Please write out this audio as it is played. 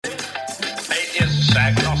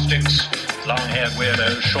agnostics, long-haired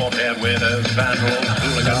weirdos, short-haired weirdos, vandals,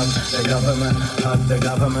 hooligans. The government, hug the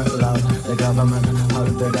government, love the government,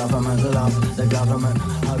 hug the government, love the government,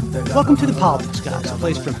 hug the government. Welcome to The Politics Guys, a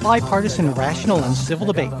place for bipartisan, rational, and civil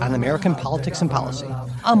debate on American politics and policy.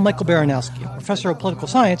 I'm Michael Baranowski, a professor of political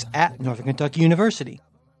science at Northern Kentucky University.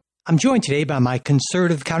 I'm joined today by my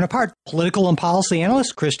conservative counterpart, political and policy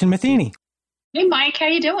analyst, Kristen Matheny. Hey, Mike, how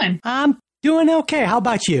you doing? I'm doing okay. How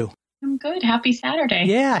about you? I'm good. Happy Saturday.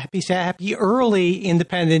 Yeah, happy early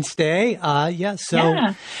Independence Day.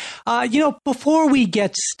 Before we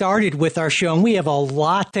get started with our show, and we have a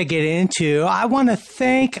lot to get into, I want to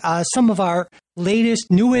thank some of our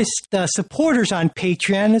newest supporters on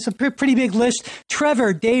Patreon. It's a pretty big list.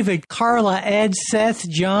 Trevor, David, Carla, Ed, Seth,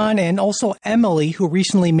 John, and also Emily, who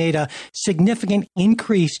recently made a significant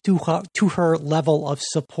increase to her level of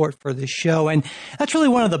support for the show. And that's really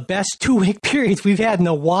one of the best 2-week periods we've had in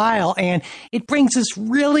a while. And it brings us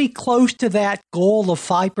really close to that goal of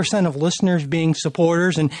 5% of listeners being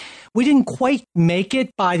supporters. And we didn't quite make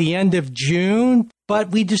it by the end of June, but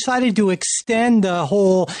we decided to extend the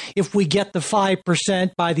whole, if we get the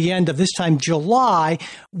 5% by the end of this time, July,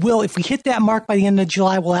 if we hit that mark by the end of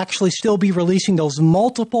July, we'll actually still be releasing those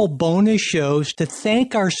multiple bonus shows to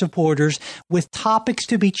thank our supporters with topics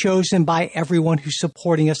to be chosen by everyone who's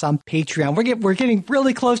supporting us on Patreon. We're getting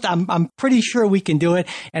really close. I'm pretty sure we can do it,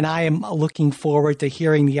 and I am looking forward to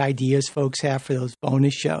hearing the ideas folks have for those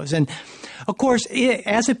bonus shows. And of course,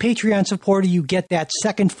 as a Patreon supporter, you get that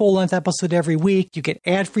second full-length episode every week. You get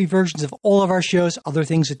ad-free versions of all of our shows, other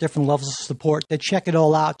things at different levels of support. To check it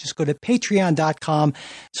all out, just go to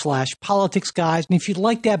patreon.com/politicsguys. And if you'd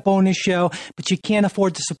like that bonus show, but you can't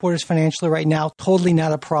afford to support us financially right now, totally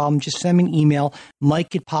not a problem. Just send me an email,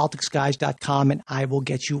 mike@politicsguys.com, and I will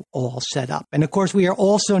get you all set up. And of course, we are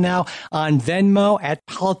also now on Venmo at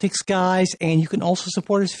Politics Guys, and you can also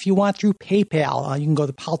support us if you want through PayPal. You can go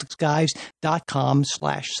to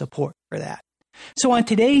politicsguys.com/support for that. So on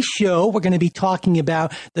today's show, we're going to be talking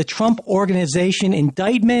about the Trump Organization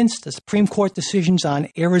indictments, the Supreme Court decisions on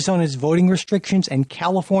Arizona's voting restrictions and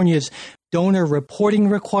California's donor reporting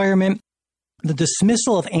requirement, the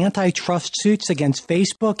dismissal of antitrust suits against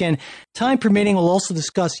Facebook, and time permitting, we'll also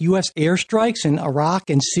discuss U.S. airstrikes in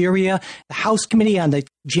Iraq and Syria, the House Committee on the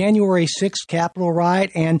January 6th Capitol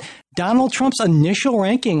riot, and Donald Trump's initial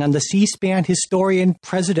ranking on the C-SPAN historian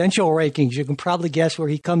presidential rankings. You can probably guess where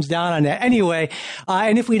he comes down on that. Anyway,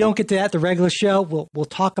 and if we don't get to that, the regular show, we'll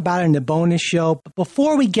talk about it in the bonus show. But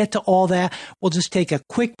before we get to all that, we'll just take a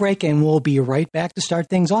quick break, and we'll be right back to start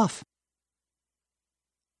things off.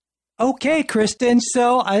 Okay, Kristen,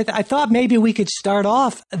 so I thought maybe we could start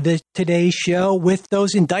off today's show with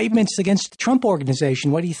those indictments against the Trump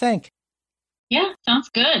Organization. What do you think? Yeah, sounds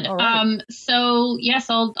good. All right. So, yes,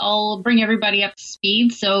 I'll bring everybody up to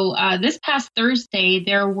speed. So this past Thursday,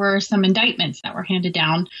 there were some indictments that were handed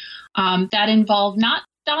down that involved not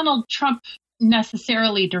Donald Trump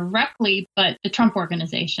necessarily directly, but the Trump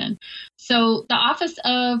Organization. So the office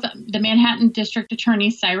of the Manhattan District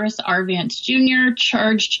Attorney Cyrus R. Vance Jr.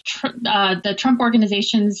 charged the Trump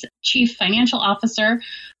Organization's chief financial officer,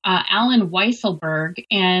 Alan Weisselberg,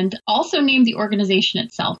 and also named the organization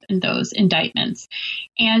itself in those indictments.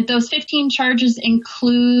 And those 15 charges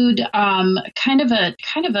include kind of a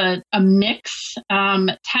mix,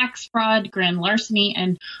 tax fraud, grand larceny,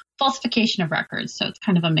 and falsification of records. So it's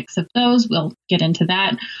kind of a mix of those. We'll get into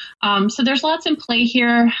that. So there's lots in play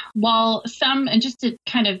here. While some, and just to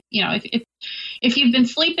kind of, if you've been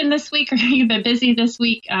sleeping this week or you've been busy this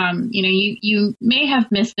week, you may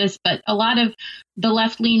have missed this, but a lot of the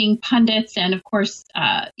left-leaning pundits and, of course,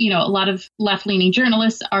 a lot of left-leaning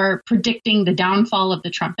journalists are predicting the downfall of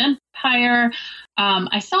the Trump empire.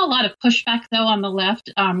 I saw a lot of pushback, though, on the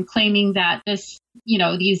left, claiming that these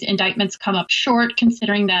indictments come up short,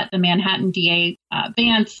 considering that the Manhattan DA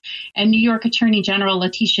Vance and New York Attorney General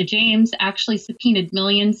Letitia James actually subpoenaed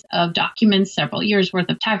millions of documents, several years worth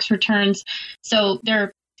of tax returns. So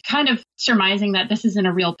they're kind of surmising that this isn't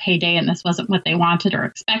a real payday and this wasn't what they wanted or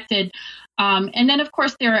expected. And then, of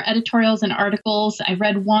course, there are editorials and articles. I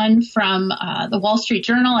read one from the Wall Street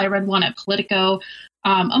Journal. I read one at Politico,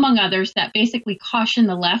 among others, that basically caution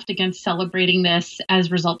the left against celebrating this, as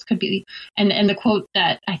results could be. And the quote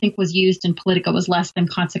that I think was used in Politico was less than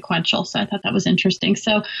consequential. So I thought that was interesting.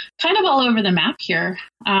 So kind of all over the map here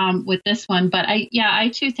with this one. But I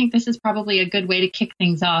too think this is probably a good way to kick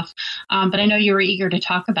things off. But I know you were eager to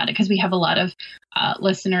talk about it because we have a lot of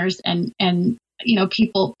listeners and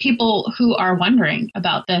people who are wondering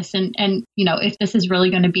about this and if this is really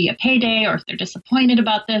going to be a payday or if they're disappointed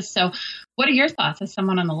about this. So what are your thoughts as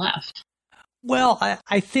someone on the left? Well,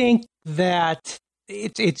 I think that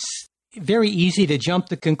it's very easy to jump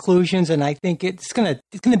to conclusions, and I think it's gonna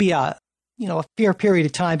be a fair period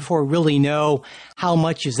of time before we really know how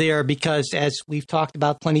much is there, because as we've talked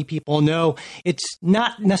about, plenty of people know it's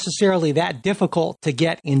not necessarily that difficult to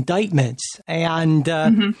get indictments. And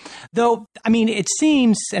though, I mean, it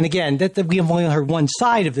seems, and again, that we have only heard one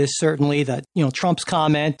side of this, certainly, that, Trump's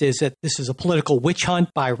comment is that this is a political witch hunt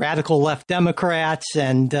by radical left Democrats,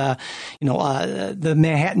 and, the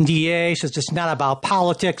Manhattan DA says it's not about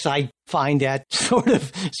politics. I find that sort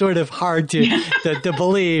of hard to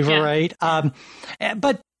believe, right?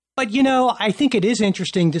 But I think it is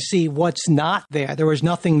interesting to see what's not there. There was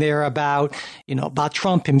nothing there about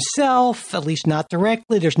Trump himself, at least not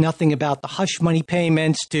directly. There's nothing about the hush money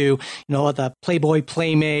payments to the Playboy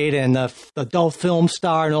Playmate and the adult film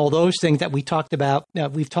star and all those things that we talked about.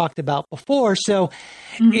 We've talked about before. So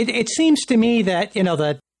it seems to me that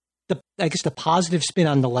I guess the positive spin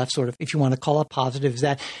on the left, sort of, if you want to call it positive, is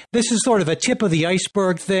that this is sort of a tip of the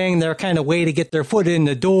iceberg thing. They're kind of way to get their foot in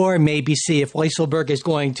the door, maybe see if Weisselberg is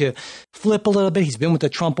going to flip a little bit. He's been with the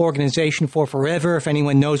Trump organization for forever. If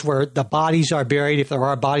anyone knows where the bodies are buried, if there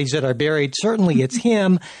are bodies that are buried, certainly it's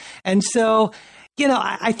him. And so,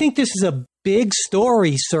 I think this is a big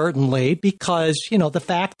story, certainly, because, the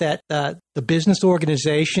fact that the business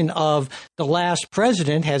organization of the last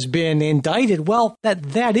president has been indicted, well,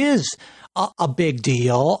 that is a big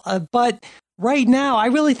deal. But right now, I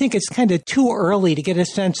really think it's kind of too early to get a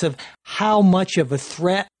sense of how much of a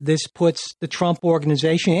threat this puts the Trump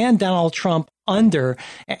organization and Donald Trump under.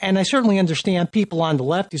 And I certainly understand people on the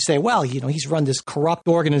left who say, well, he's run this corrupt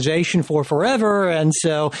organization for forever, and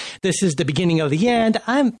so this is the beginning of the end.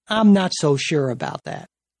 I'm not so sure about that.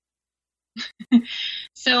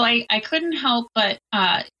 So I couldn't help but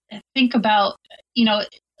think about,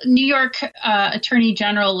 New York Attorney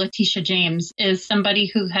General Letitia James is somebody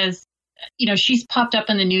who has, she's popped up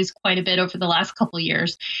in the news quite a bit over the last couple of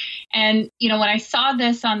years. And, when I saw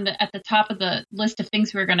this at the top of the list of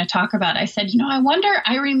things we were going to talk about, I said,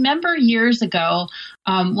 I remember years ago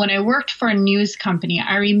when I worked for a news company,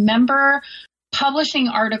 I remember publishing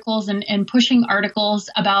articles and pushing articles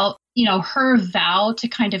about, her vow to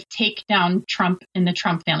kind of take down Trump and the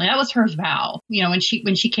Trump family. That was her vow. When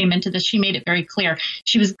she came into this, she made it very clear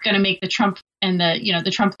she was going to make the Trump and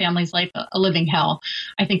the Trump family's life a living hell,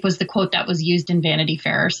 I think was the quote that was used in Vanity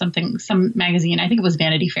Fair or something, some magazine. I think it was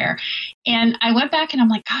Vanity Fair. And I went back and I'm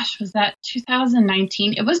like, gosh, was that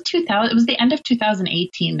 2019? It was 2000. It was the end of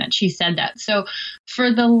 2018 that she said that. So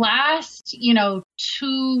for the last,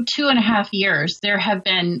 2.5 years, there have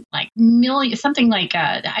been like something like,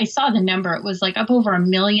 I saw the number, it was like up over 1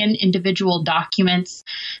 million individual documents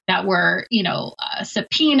that were,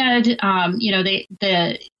 subpoenaed.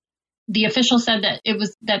 The official said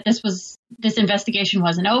that this investigation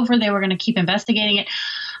wasn't over. They were going to keep investigating it.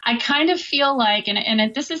 I kind of feel like,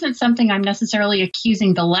 and this isn't something I'm necessarily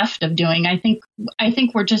accusing the left of doing. I think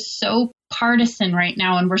we're just so partisan right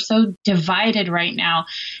now, and we're so divided right now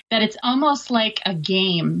that it's almost like a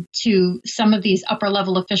game to some of these upper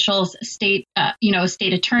level officials, state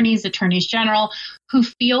attorneys, attorneys general, who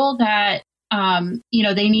feel that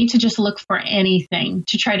they need to just look for anything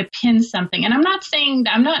to try to pin something. And I'm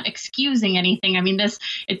not excusing anything. I mean, this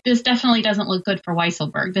definitely doesn't look good for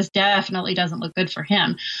Weisselberg. This definitely doesn't look good for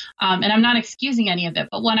him. And I'm not excusing any of it.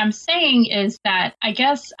 But what I'm saying is that I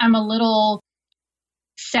guess I'm a little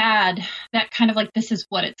sad that kind of like this is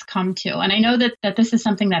what it's come to. And I know that this is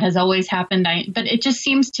something that has always happened, but it just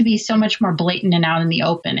seems to be so much more blatant and out in the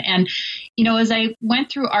open. And, as I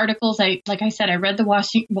went through articles, like I said, I read the Wall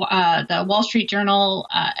Street Journal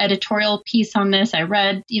editorial piece on this. I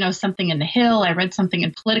read, something in The Hill. I read something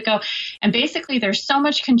in Politico. And basically there's so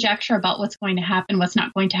much conjecture about what's going to happen, what's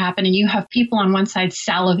not going to happen. And you have people on one side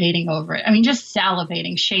salivating over it. I mean, just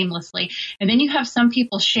salivating shamelessly. And then you have some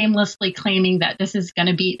people shamelessly claiming that this is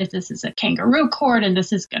a kangaroo court and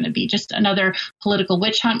this is going to be just another political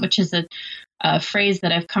witch hunt, which is a phrase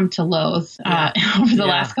that I've come to loathe over the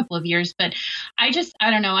last couple of years. But I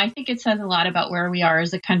don't know. I think it says a lot about where we are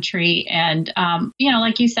as a country. And,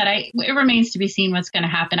 like you said, it remains to be seen what's going to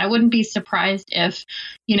happen. I wouldn't be surprised if,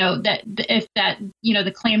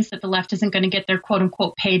 the claims that the left isn't going to get their quote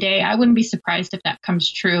unquote payday. I wouldn't be surprised if that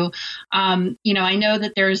comes true. I know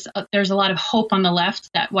that there's a lot of hope on the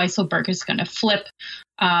left that Weisselberg is going to flip.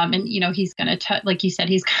 And he's going to, like you said,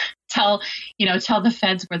 he's tell the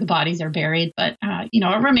feds where the bodies are buried. But,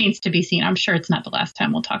 it remains to be seen. I'm sure it's not the last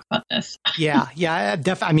time we'll talk about this. Yeah.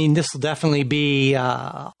 I mean, this will definitely be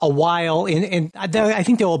a while. And I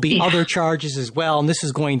think there will be other charges as well. And this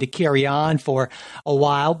is going to carry on for a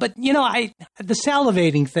while. But, the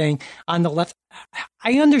salivating thing on the left,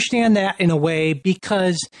 I understand that in a way,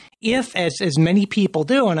 because if, as many people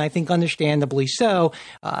do, and I think understandably so,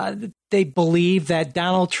 they believe that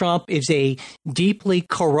Donald Trump is a deeply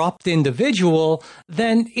corrupt individual,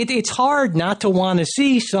 then it's hard not to want to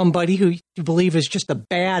see somebody who you believe is just a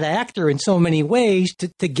bad actor in so many ways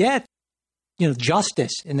to get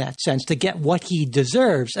justice in that sense, to get what he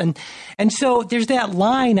deserves. And so there's that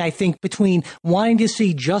line, I think, between wanting to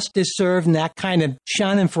see justice served and that kind of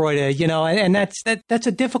schadenfreude, and that's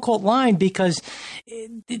a difficult line, because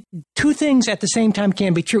two things at the same time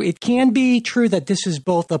can be true. It can be true that this is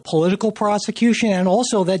both a political prosecution and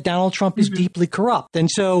also that Donald Trump is deeply corrupt. And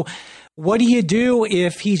so what do you do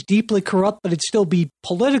if he's deeply corrupt, but it still be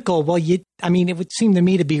political? Well, it would seem to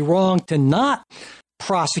me to be wrong to not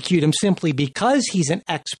prosecute him simply because he's an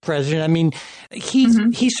ex-president. I mean, he's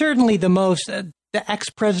certainly the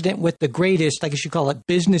ex-president with the greatest, I guess you call it,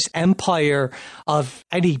 business empire of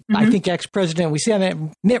any, I think, ex-president we see. I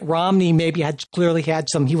mean, Mitt Romney maybe clearly had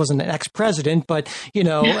some, he wasn't an ex-president, but,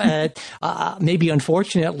 maybe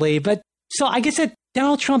unfortunately. But so I guess that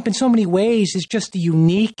Donald Trump in so many ways is just a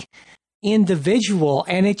unique individual,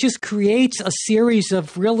 and it just creates a series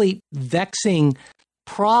of really vexing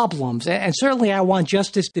problems. And certainly I want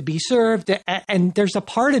justice to be served. And there's a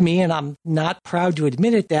part of me, and I'm not proud to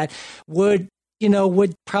admit it, that would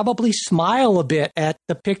probably smile a bit at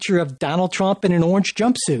the picture of Donald Trump in an orange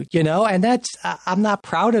jumpsuit, and that's, I'm not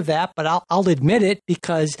proud of that, but I'll admit it,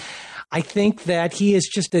 because I think that he is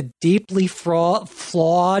just a deeply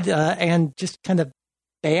flawed and just kind of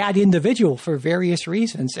bad individual for various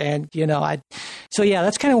reasons. And,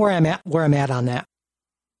 that's kind of where I'm at on that.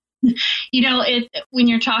 When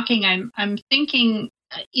you're talking, I'm thinking,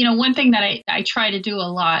 one thing that I try to do a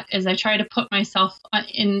lot is I try to put myself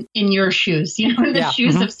in your shoes, in the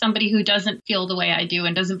shoes of somebody who doesn't feel the way I do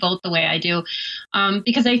and doesn't vote the way I do.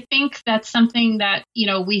 Because I think that's something that,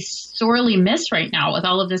 we sorely miss right now with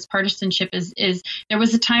all of this partisanship is there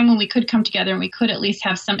was a time when we could come together and we could at least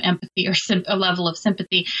have some empathy or a level of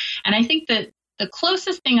sympathy. And I think that the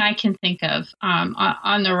closest thing I can think of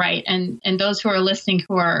on the right, and those who are listening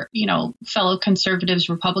who are, fellow conservatives,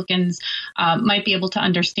 Republicans, might be able to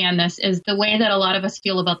understand this, is the way that a lot of us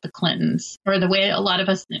feel about the Clintons, or the way a lot of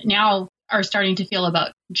us now are starting to feel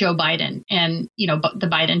about Joe Biden and, the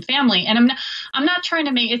Biden family. And I'm not trying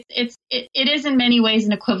to make it is in many ways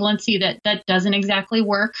an equivalency that doesn't exactly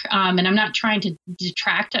work. And I'm not trying to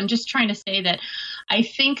detract. I'm just trying to say that I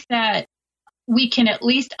think that we can at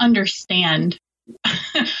least understand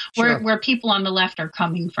where people on the left are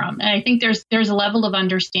coming from. And I think there's a level of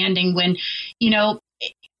understanding when,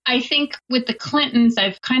 I think with the Clintons,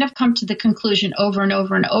 I've kind of come to the conclusion over and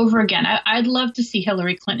over and over again. I'd love to see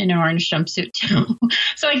Hillary Clinton in an orange jumpsuit too.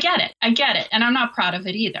 So I get it. And I'm not proud of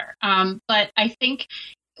it either. But I think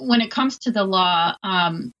when it comes to the law,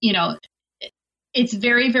 it's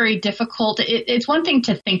very, very difficult. It's one thing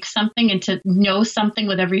to think something and to know something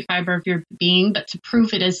with every fiber of your being, but to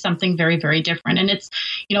prove it is something very, very different. And it's,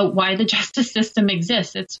 why the justice system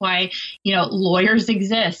exists. It's why, lawyers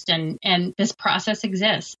exist and this process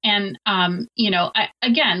exists. And,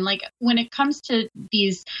 again, like when it comes to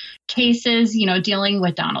these cases, dealing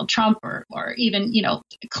with Donald Trump or even,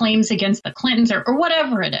 claims against the Clintons or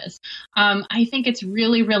whatever it is, I think it's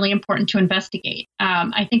really, really important to investigate.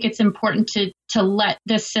 I think it's important to let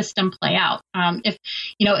this system play out.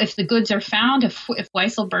 If the goods are found, if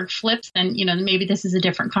Weisselberg flips, then, maybe this is a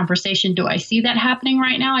different conversation. Do I see that happening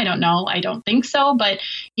right now? I don't know. I don't think so, but,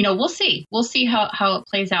 we'll see. We'll see how it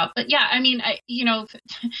plays out. But yeah,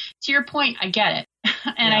 to your point, I get it.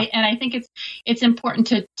 And I think it's important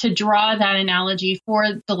to draw that analogy for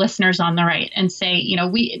the listeners on the right and say,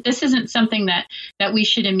 this isn't something that we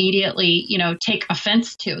should immediately, take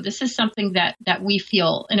offense to. This is something that we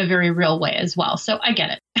feel in a very real way as well. So I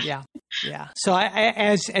get it. Yeah. Yeah. So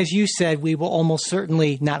as you said, we will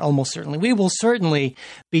certainly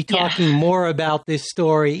be talking more about this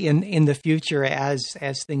story in the future as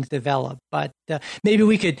things develop. But maybe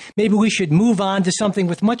we should move on to something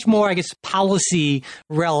with much more, I guess, policy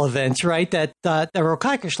relevance, right? That there are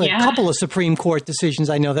actually a couple of Supreme Court decisions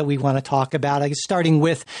I know that we want to talk about. I guess starting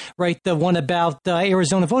with the one about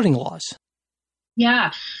Arizona voting laws.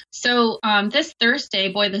 Yeah. So this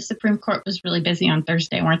Thursday, boy, the Supreme Court was really busy on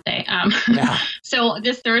Thursday, weren't they? Yeah. So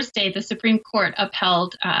this Thursday, the Supreme Court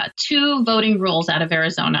upheld two voting rules out of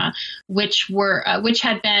Arizona, which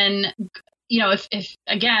had been, if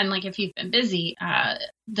again, like if you've been busy,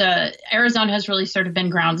 the Arizona has really sort of been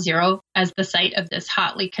ground zero as the site of this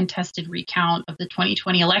hotly contested recount of the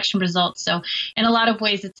 2020 election results. So in a lot of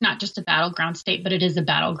ways, it's not just a battleground state, but it is a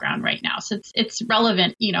battleground right now. So it's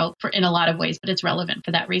relevant, in a lot of ways, but it's relevant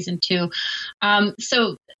for that reason too.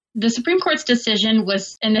 So the Supreme Court's decision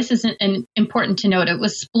was, and this is important to note, it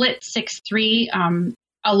was split 6-3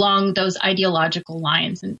 along those ideological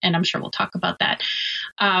lines, and I'm sure we'll talk about that.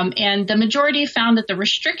 And the majority found that the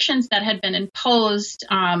restrictions that had been imposed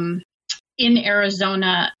in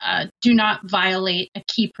Arizona do not violate a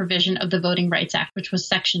key provision of the Voting Rights Act, which was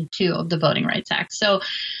Section 2 of the Voting Rights Act. So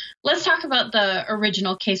let's talk about the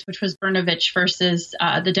original case, which was Brnovich versus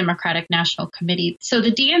the Democratic National Committee. So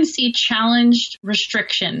the DNC challenged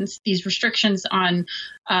these restrictions on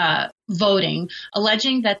voting,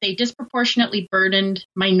 alleging that they disproportionately burdened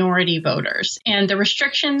minority voters. And the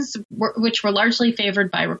restrictions, which were largely favored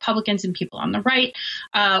by Republicans and people on the right,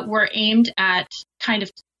 were aimed at kind of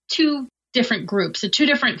two different groups, so two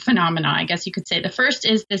different phenomena, I guess you could say. The first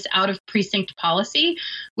is this out-of-precinct policy,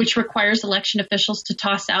 which requires election officials to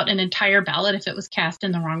toss out an entire ballot if it was cast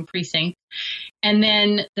in the wrong precinct. And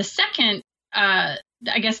then the second,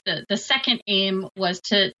 the second aim was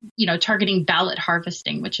to, targeting ballot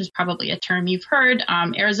harvesting, which is probably a term you've heard.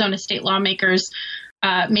 Arizona state lawmakers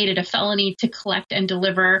made it a felony to collect and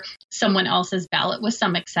deliver someone else's ballot, with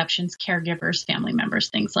some exceptions, caregivers, family members,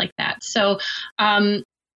 things like that. So,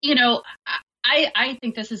 I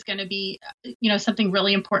think this is going to be, something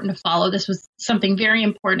really important to follow. This was something very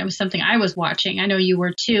important. It was something I was watching. I know you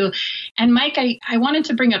were too. And Mike, I wanted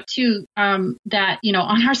to bring up too, that,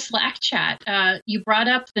 on our Slack chat, you brought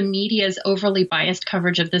up the media's overly biased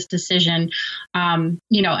coverage of this decision. And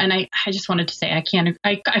I just wanted to say,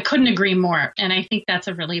 I couldn't agree more. And I think that's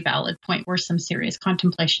a really valid point worth some serious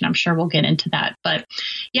contemplation. I'm sure we'll get into that. But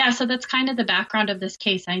yeah, so that's kind of the background of this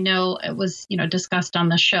case. I know it was, discussed on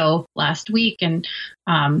the show last week, and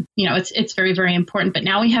it's very, very important. But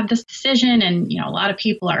now we have this decision, and a lot of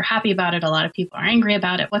people are happy about it. A lot of people are angry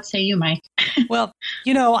about it. What say you, Mike? Well,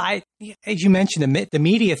 as you mentioned, the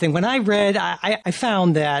media thing. When I read, I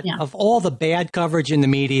found that of all the bad coverage in the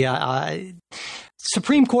media,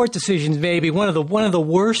 Supreme Court decisions may be one of the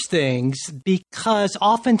worst things, because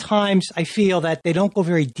oftentimes I feel that they don't go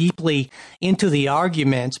very deeply into the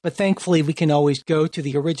arguments, but thankfully we can always go to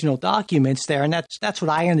the original documents there, and that's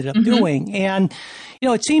what I ended up doing. And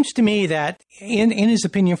it seems to me that in his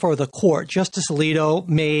opinion for the court, Justice Alito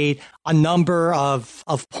made a number of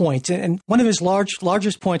points, and one of his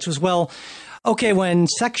largest points was, well, okay, when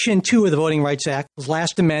Section 2 of the Voting Rights Act was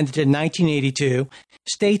last amended in 1982,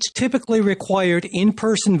 states typically required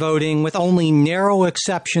in-person voting with only narrow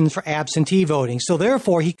exceptions for absentee voting. So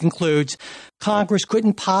therefore, he concludes, Congress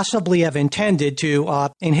couldn't possibly have intended to,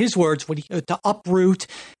 in his words, to uproot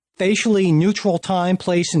facially neutral time,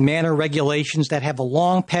 place, and manner regulations that have a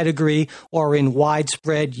long pedigree or are in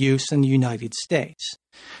widespread use in the United States.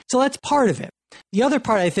 So that's part of it. The other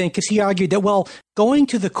part, I think, is he argued that, well, going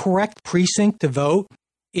to the correct precinct to vote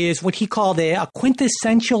is what he called a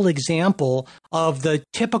quintessential example of the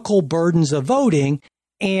typical burdens of voting.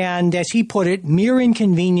 And as he put it, mere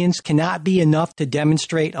inconvenience cannot be enough to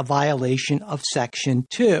demonstrate a violation of Section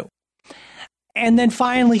 2. And then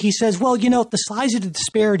finally, he says, well, the size of the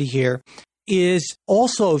disparity here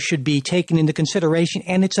should be taken into consideration,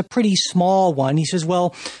 and it's a pretty small one. He says,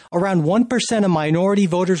 well, around 1% of minority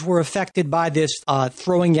voters were affected by this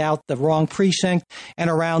throwing out the wrong precinct, and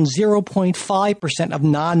around 0.5% of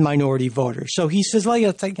non-minority voters. So he says, well,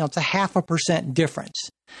 it's a 0.5% difference.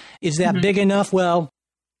 Is that big enough? Well,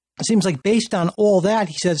 it seems like based on all that,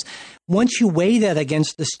 he says, once you weigh that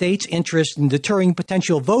against the state's interest in deterring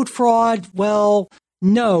potential vote fraud, well,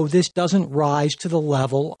 no, this doesn't rise to the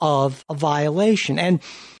level of a violation. And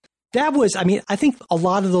that was, I think a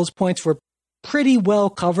lot of those points were pretty well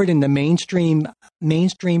covered in the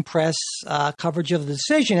mainstream press coverage of the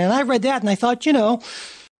decision. And I read that and I thought,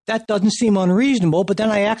 that doesn't seem unreasonable. But then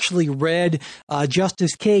I actually read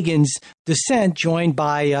Justice Kagan's dissent, joined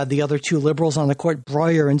by the other two liberals on the court,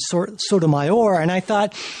 Breuer and Sotomayor. And I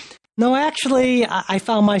thought, no, actually, I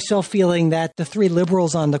found myself feeling that the three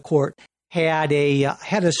liberals on the court had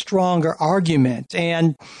a stronger argument.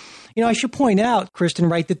 And, I should point out, Kristen,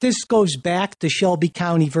 right, that this goes back to Shelby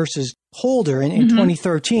County versus Holder in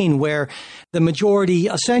 2013, where the majority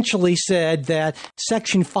essentially said that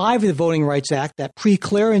Section 5 of the Voting Rights Act, that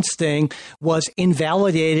pre-clearance thing, was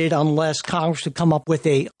invalidated unless Congress could come up with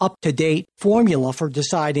a up-to-date formula for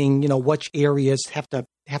deciding, which areas have to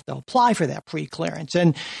apply for that pre-clearance.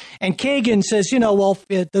 And Kagan says,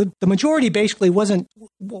 the majority basically wasn't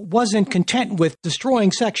content with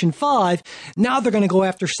destroying Section 5. Now they're going to go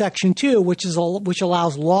after Section 2, which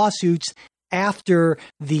allows lawsuits after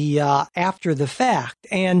the fact.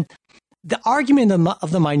 And the argument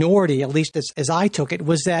of the minority, at least as I took it,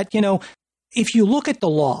 was that, if you look at the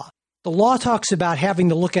law talks about having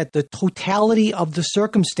to look at the totality of the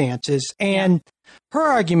circumstances. And her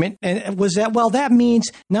argument was that, that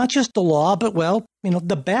means not just the law, but,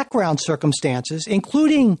 the background circumstances,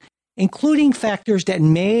 including factors that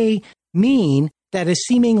may mean that a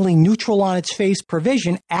seemingly neutral on its face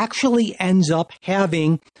provision actually ends up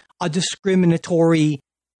having a discriminatory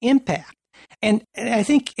impact. And I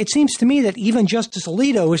think it seems to me that even Justice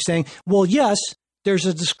Alito is saying, well, yes, there's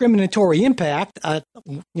a discriminatory impact,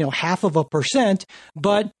 0.5%,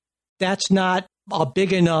 but that's not a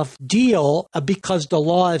big enough deal because the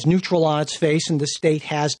law is neutral on its face and the state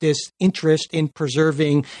has this interest in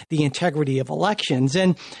preserving the integrity of elections.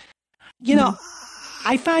 And,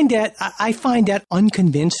 I find that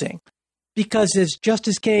unconvincing. Because as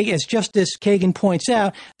Justice Kagan points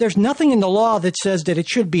out, there's nothing in the law that says that it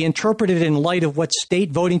should be interpreted in light of what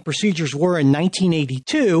state voting procedures were in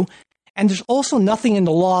 1982. And there's also nothing in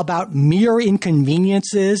the law about mere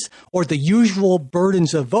inconveniences or the usual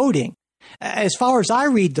burdens of voting. As far as I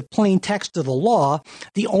read the plain text of the law,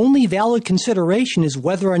 the only valid consideration is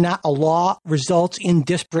whether or not a law results in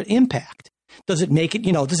disparate impact. Does it make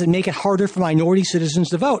it harder for minority citizens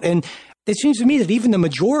to vote? And it seems to me that even the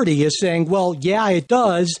majority is saying, well, yeah, it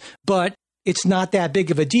does, but it's not that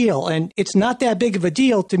big of a deal. And it's not that big of a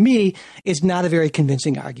deal, to me, is not a very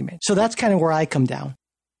convincing argument. So that's kind of where I come down.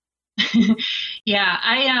 Yeah,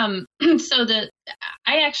 I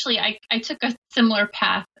took a similar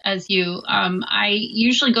path as you. I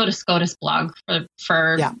usually go to SCOTUS blog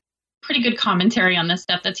for pretty good commentary on this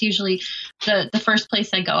stuff. That's usually the first place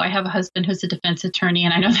I go. I have a husband who's a defense attorney,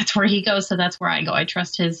 and I know that's where he goes, so that's where I go. I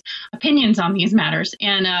trust his opinions on these matters.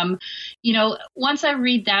 And, once I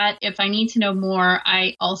read that, if I need to know more,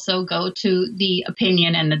 I also go to the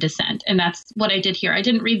opinion and the dissent. And that's what I did here. I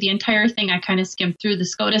didn't read the entire thing. I kind of skimmed through the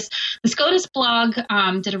SCOTUS. The SCOTUS blog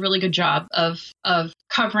did a really good job of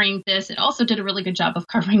covering this. It also did a really good job of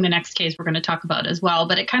covering the next case we're going to talk about as well.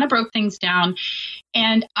 But it kind of broke things down.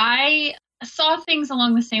 And I saw things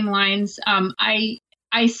along the same lines.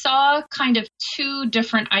 I saw kind of two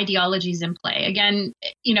different ideologies in play. Again,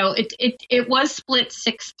 it was split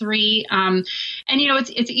 6-3. And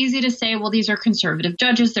it's easy to say, well, these are conservative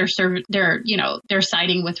judges. They're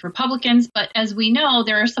siding with Republicans. But as we know,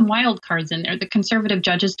 there are some wild cards in there. The conservative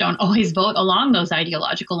judges don't always vote along those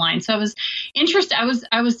ideological lines. So I was interested. I was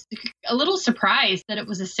a little surprised that it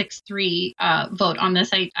was a 6-3 vote on this.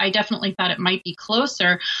 I definitely thought it might be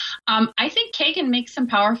closer. I think Kagan makes some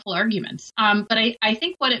powerful arguments. But I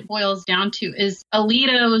think what it boils down to is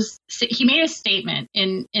he made a statement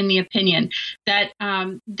in the opinion that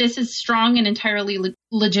this is strong and entirely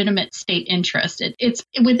legitimate state interest. It's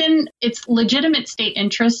within its legitimate state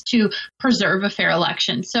interest to preserve a fair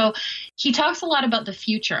election. So he talks a lot about the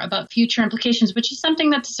future, about future implications, which is something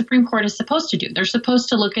that the Supreme Court is supposed to do. They're supposed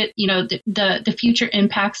to look at, the future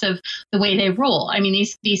impacts of the way they rule. I mean,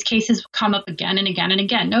 these cases come up again and again and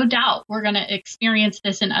again. No doubt we're going to experience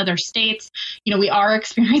this in other states. We are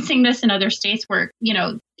experiencing this in other states where,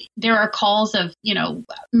 there are calls of,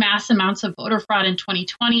 mass amounts of voter fraud in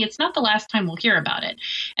 2020. It's not the last time we'll hear about it.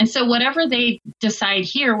 And so whatever they decide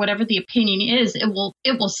here, whatever the opinion is, it will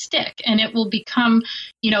stick and it will become,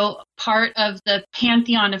 part of the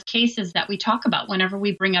pantheon of cases that we talk about whenever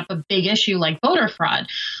we bring up a big issue like voter fraud.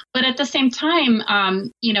 But at the same time,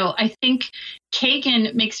 I think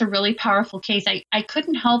Kagan makes a really powerful case. I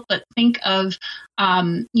couldn't help but think of,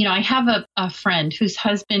 I have a friend whose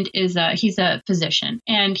husband he's a physician,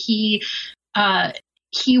 and he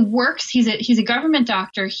works, he's a government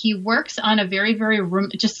doctor. He works on a very, very,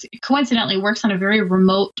 just coincidentally works on a very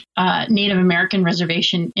remote Native American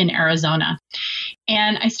reservation in Arizona.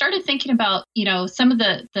 And I started thinking about, some of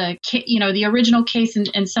the original case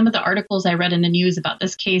and some of the articles I read in the news about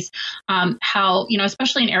this case, how,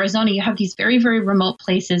 especially in Arizona, you have these very, very remote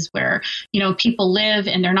places where, people live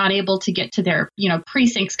and they're not able to get to their,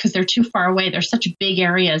 precincts because they're too far away. They're such big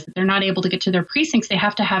areas that they're not able to get to their precincts. They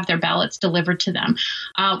have to have their ballots delivered to them,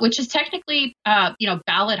 which is technically,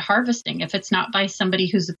 ballot harvesting if it's not by somebody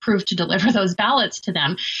who's approved to deliver those ballots to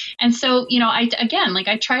them. And so,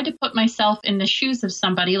 I tried to put myself in the shoes of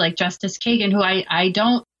somebody like Justice Kagan, who I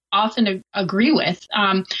don't often agree with.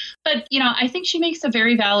 But, I think she makes a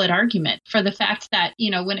very valid argument for the fact that,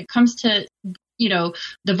 when it comes to,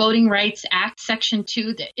 the Voting Rights Act, Section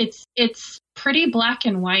 2, it's pretty black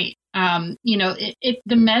and white. The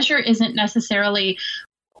measure isn't necessarily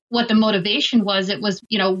what the motivation was. It was,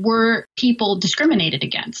 were people discriminated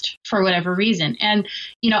against for whatever reason? And,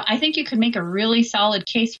 I think you could make a really solid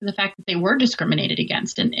case for the fact that they were discriminated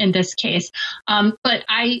against in this case. But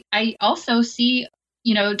I also see,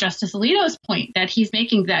 Justice Alito's point that he's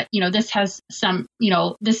making that, this has some,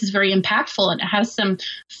 this is very impactful and it has some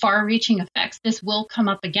far reaching effects. This will come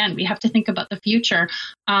up again. We have to think about the future.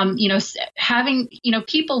 Having,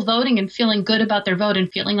 people voting and feeling good about their vote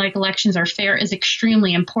and feeling like elections are fair is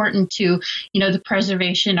extremely important to, the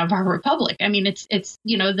preservation of our republic. I mean, it's,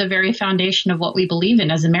 the very foundation of what we believe in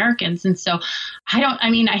as Americans. And so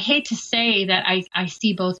I hate to say that I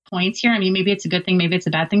see both points here. I mean, maybe it's a good thing, maybe it's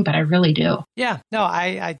a bad thing, but I really do. Yeah, no,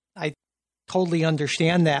 I totally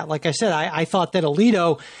understand that. Like I said, I thought that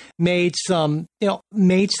Alito made some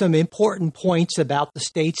important points about the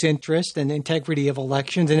state's interest and integrity of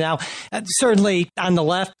elections. And now, certainly on the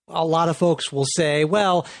left, a lot of folks will say,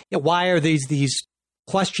 well, why are these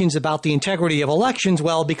questions about the integrity of elections?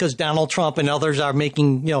 Well, because Donald Trump and others are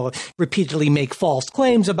repeatedly make false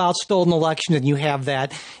claims about stolen elections, and you have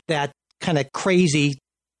that kind of crazy,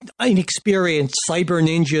 inexperienced cyber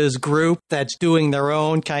ninjas group that's doing their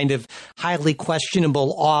own kind of highly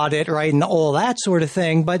questionable audit, right, and all that sort of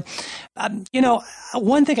thing. But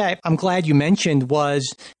one thing I'm glad you mentioned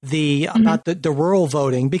was about the rural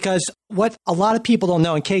voting, because what a lot of people don't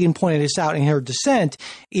know, and Kagan pointed this out in her dissent,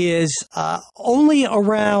 is only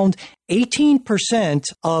around 18%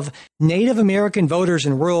 of Native American voters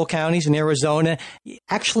in rural counties in Arizona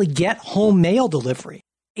actually get home mail delivery.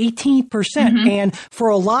 18%. And for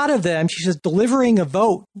a lot of them, she says, delivering a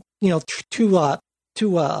vote, to a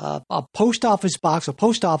post office box, a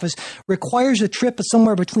post office, requires a trip of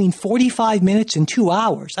somewhere between 45 minutes and 2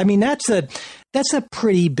 hours. I mean, that's a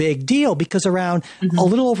pretty big deal, because around a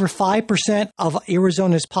little over 5% of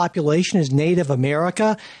Arizona's population is Native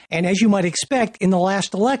America. And as you might expect, in the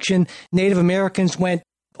last election, Native Americans went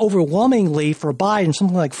overwhelmingly for Biden,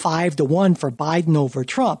 something like 5-1 for Biden over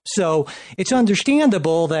Trump. So it's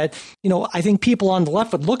understandable that, I think people on the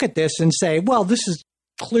left would look at this and say, well, this is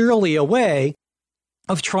clearly a way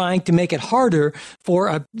of trying to make it harder for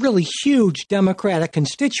a really huge Democratic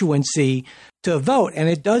constituency to vote. And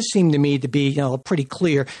it does seem to me to be, a pretty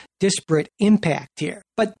clear disparate impact here.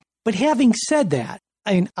 But having said that,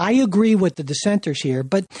 I agree with the dissenters here,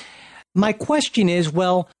 but my question is,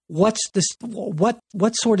 well, what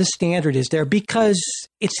sort of standard is there? Because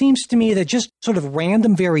it seems to me that just sort of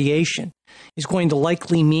random variation is going to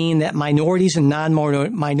likely mean that minorities and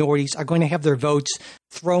non-minorities are going to have their votes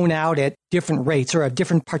thrown out at different rates or at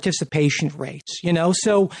different participation rates,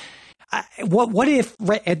 So what if,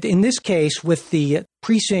 in this case, with the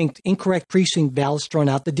incorrect precinct ballots thrown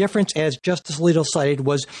out, the difference, as Justice Alito cited,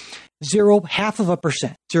 was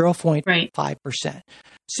 0.5%, 0.5%.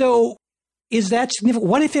 So is that significant?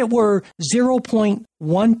 What if it were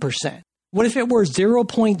 0.1%? What if it were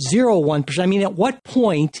 0.01%? I mean, at what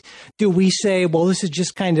point do we say, well, this is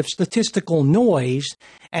just kind of statistical noise?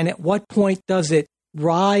 And at what point does it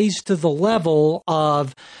rise to the level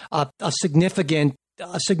of a significant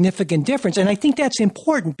difference? And I think that's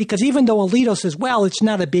important, because even though Alito says, well, it's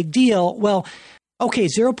not a big deal, well, okay,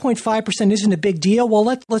 0.5% isn't a big deal. Well,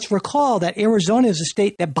 let's recall that Arizona is a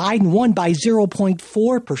state that Biden won by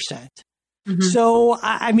 0.4%. So,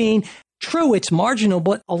 I mean, true, it's marginal,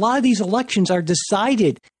 but a lot of these elections are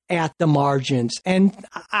decided at the margins. And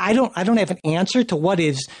I don't have an answer to what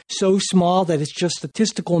is so small that it's just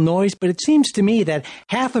statistical noise, but it seems to me that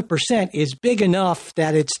 0.5% is big enough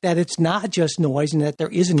that it's not just noise and that there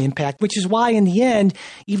is an impact, which is why in the end,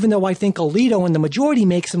 even though I think Alito and the majority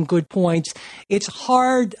make some good points, it's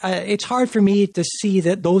hard for me to see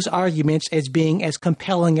that those arguments as being as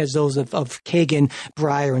compelling as those of Kagan,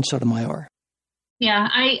 Breyer, and Sotomayor. Yeah,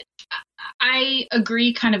 I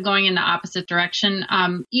agree, kind of going in the opposite direction.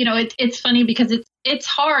 It's funny because it's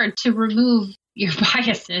hard to remove your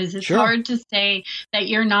biases. It's Sure. hard to say that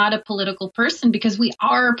you're not a political person, because we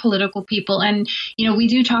are political people. And, we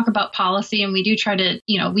do talk about policy, and we do try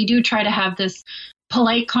to have this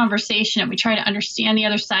polite conversation, and we try to understand the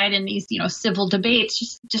other side in these, civil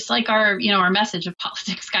debates, just like our message of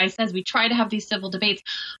Politics Guy says. We try to have these civil debates,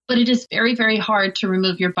 but it is very, very hard to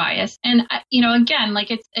remove your bias. And, again, like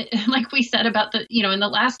like we said about the, in the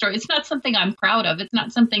last story, it's not something I'm proud of. It's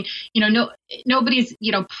not something, nobody's,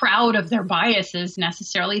 proud of their biases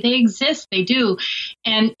necessarily. They exist, they do.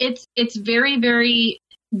 And it's very, very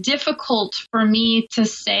difficult for me to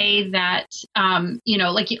say that,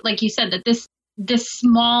 like you said, that this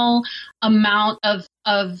small amount of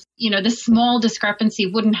this small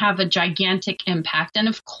discrepancy wouldn't have a gigantic impact. And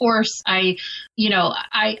of course, I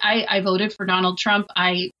voted for Donald Trump.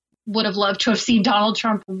 I would have loved to have seen Donald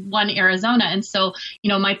Trump won Arizona. And so,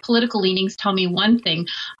 my political leanings tell me one thing.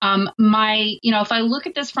 If I look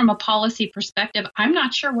at this from a policy perspective, I'm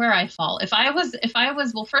not sure where I fall. If I was,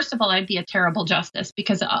 well, first of all, I'd be a terrible justice,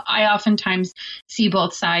 because I oftentimes see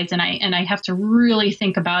both sides, and I have to really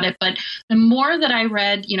think about it. But the more that I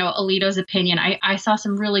read, Alito's opinion, I saw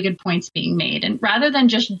some really good points being made. And rather than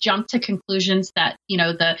just jump to conclusions that,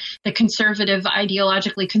 the conservative,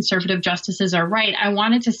 ideologically conservative justices are right, I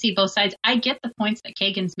wanted to see both sides. I get the points that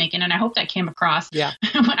Kagan's making, and I hope that came across when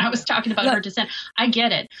I was talking about her dissent. I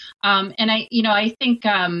get it. And I think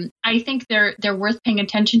they're worth paying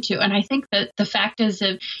attention to. And I think that the fact is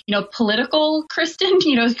that, political Kristen,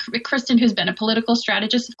 Kristen, who's been a political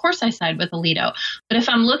strategist, of course I side with Alito. But if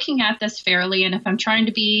I'm looking at this fairly, and if I'm trying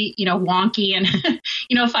to be, wonky, and,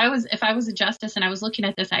 if I was a justice and I was looking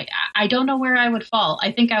at this, I don't know where I would fall.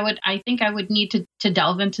 I think I would need to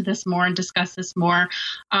delve into this more and discuss this more.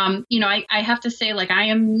 I have to say, like, I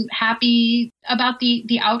am happy about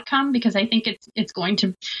the outcome, because I think it's going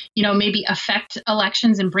to, maybe affect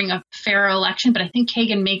elections and bring a fair election. But I think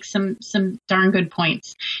Kagan makes some darn good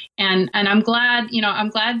points, and I'm glad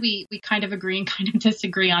we kind of agree and kind of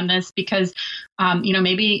disagree on this, because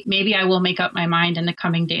maybe I will make up my mind in the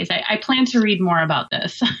coming days. I plan to read more about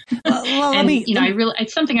this,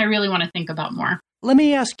 it's something I really want to think about more. Let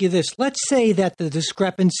me ask you this. Let's say that the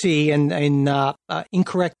discrepancy in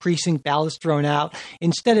incorrect precinct ballots thrown out,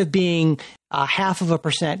 instead of being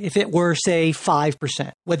 0.5%, if it were, say,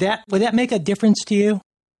 5%, would that make a difference to you?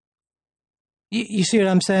 You see what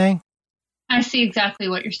I'm saying? I see exactly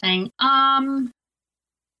what you're saying.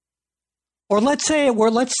 Or let's say it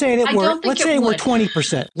were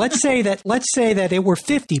 20%. Let's say that it were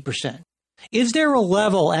 50%. Is there a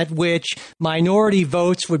level at which minority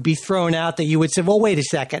votes would be thrown out that you would say, well, wait a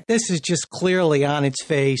second, this is just clearly on its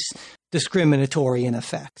face discriminatory in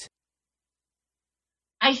effect?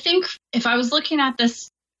 I think if I was looking at this,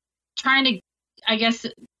 trying to, I guess,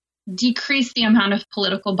 decrease the amount of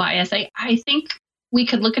political bias, I think we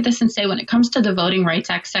could look at this and say, when it comes to the Voting Rights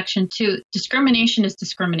Act, Section 2, discrimination is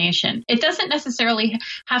discrimination. It doesn't necessarily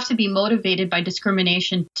have to be motivated by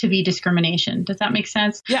discrimination to be discrimination. Does that make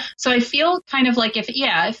sense? Yeah. So I feel kind of like if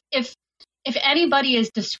anybody is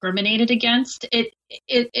discriminated against,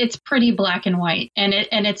 it's pretty black and white, and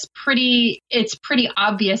it's pretty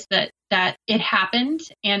obvious that it happened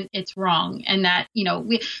and it's wrong, and that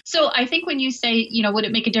so I think when you say would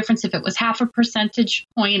it make a difference if it was 0.5 percentage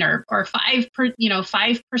point or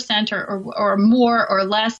 5% or more or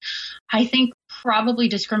less, I think probably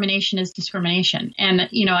discrimination is discrimination, and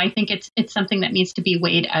I think it's something that needs to be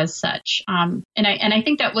weighed as such, and I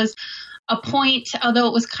think that was a point, although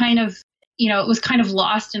it was kind of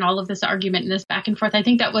lost in all of this argument and this back and forth. I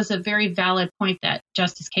think that was a very valid point that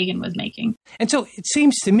Justice Kagan was making. And so it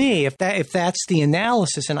seems to me, if that's the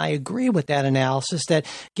analysis, and I agree with that analysis, that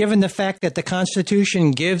given the fact that the Constitution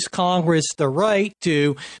gives Congress the right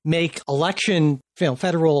to make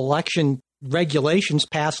federal election regulations,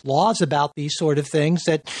 pass laws about these sort of things,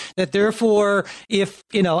 that therefore, if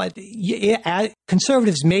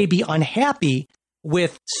conservatives may be unhappy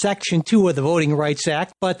with Section 2 of the Voting Rights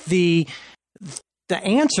Act, but the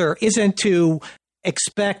answer isn't to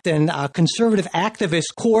expect a conservative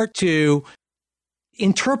activist court to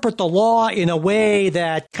interpret the law in a way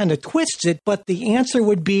that kind of twists it, but the answer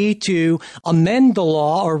would be to amend the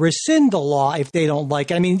law or rescind the law if they don't like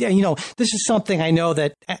it. I mean, this is something I know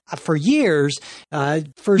that for years,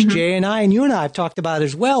 first Jay and I and you and I have talked about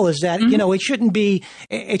as well, is that, it shouldn't be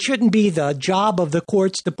the job of the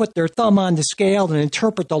courts to put their thumb on the scale and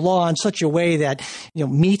interpret the law in such a way that,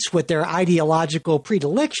 meets with their ideological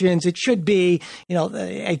predilections. It should be,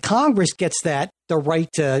 Congress gets the right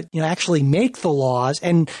to actually make the laws,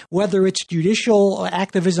 and whether it's judicial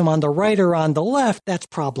activism on the right or on the left, that's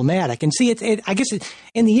problematic. And see, I guess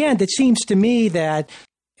in the end, it seems to me that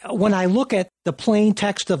when I look at the plain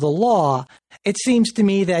text of the law, it seems to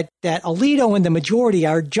me that Alito and the majority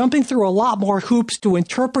are jumping through a lot more hoops to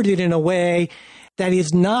interpret it in a way that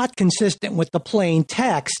is not consistent with the plain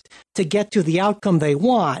text to get to the outcome they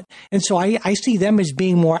want. And so I see them as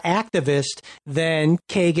being more activist than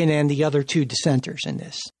Kagan and the other two dissenters in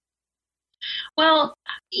this. Well,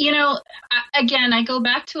 again, I go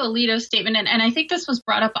back to Alito's statement, and I think this was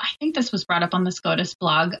brought up. I think this was brought up on the SCOTUS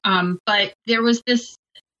blog. But there was this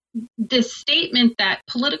statement that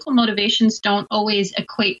political motivations don't always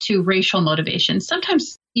equate to racial motivations.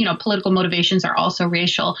 Sometimes, political motivations are also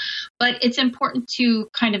racial, but it's important to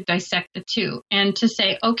kind of dissect the two and to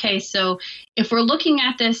say, okay, so if we're looking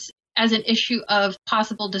at this as an issue of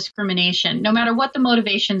possible discrimination, no matter what the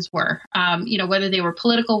motivations were, whether they were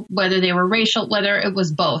political, whether they were racial, whether it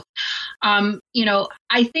was both,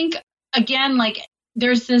 I think, again,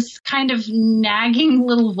 there's this kind of nagging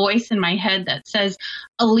little voice in my head that says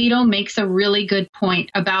Alito makes a really good point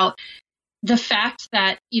about the fact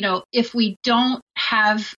that, if we don't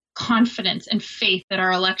have confidence and faith that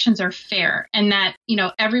our elections are fair and that,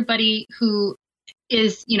 everybody who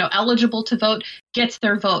is, eligible to vote gets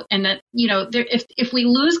their vote, and that, if we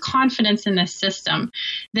lose confidence in this system,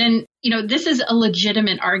 then, this is a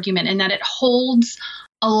legitimate argument and that it holds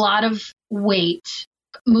a lot of weight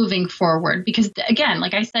moving forward, because again,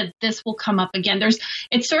 like I said, this will come up again.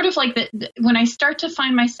 It's sort of like when I start to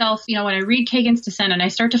find myself, when I read Kagan's dissent and I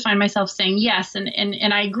start to find myself saying yes,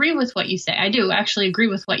 and I agree with what you say. I do actually agree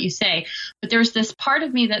with what you say, but there's this part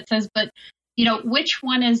of me that says, but which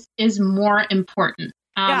one is more important?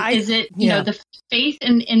 Is it the faith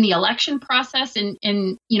in the election process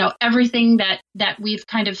and everything that we've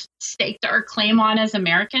kind of staked our claim on as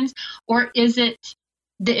Americans, or is it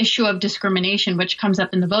the issue of discrimination, which comes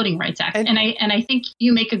up in the Voting Rights Act? And I think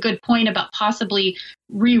you make a good point about possibly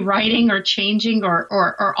rewriting or changing or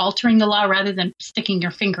altering the law rather than sticking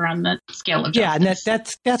your finger on the scale of justice. Yeah, and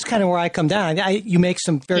that's kind of where I come down. You make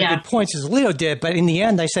some very good points, as Leo did, but in the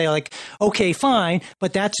end I say, okay, fine,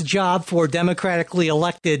 but that's a job for democratically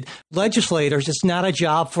elected legislators. It's not a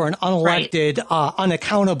job for an unelected,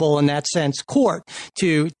 unaccountable in that sense court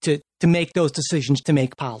to make those decisions, to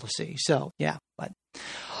make policy. So, yeah, but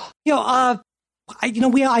I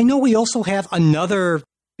know we also have another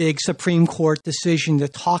big Supreme Court decision to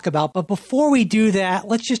talk about, but before we do that,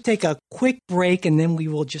 let's just take a quick break and then we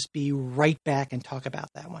will just be right back and talk about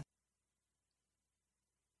that one.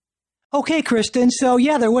 Okay, Kristen. So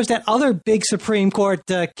yeah, there was that other big Supreme Court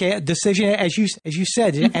decision, as you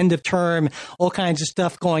said, end of term, all kinds of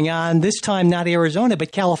stuff going on. This time, not Arizona,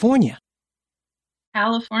 but California.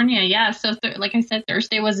 California, yeah. So like I said,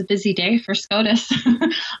 Thursday was a busy day for SCOTUS.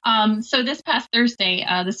 So this past Thursday,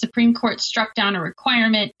 the Supreme Court struck down a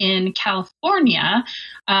requirement in California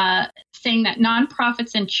saying that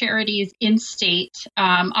nonprofits and charities in state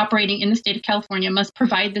operating in the state of California must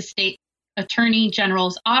provide the state Attorney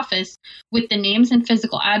General's office with the names and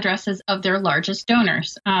physical addresses of their largest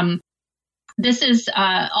donors. This was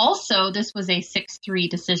a 6-3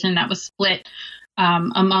 decision that was split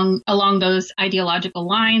along those ideological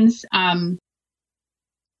lines,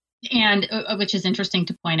 and which is interesting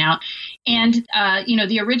to point out. And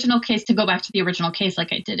the original case, to go back to the original case,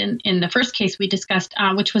 like I did in the first case we discussed,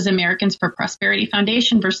 which was Americans for Prosperity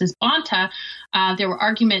Foundation versus Bonta, there were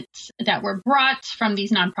arguments that were brought from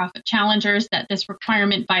these nonprofit challengers that this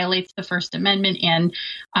requirement violates the First Amendment and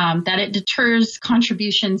that it deters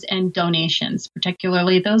contributions and donations,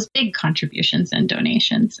 particularly those big contributions and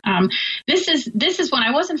donations. This is when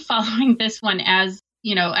I wasn't following this one as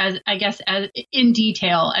in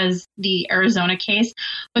detail as the Arizona case.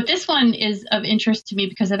 But this one is of interest to me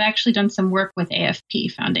because I've actually done some work with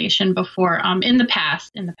AFP Foundation before. In the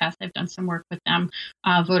past, I've done some work with them,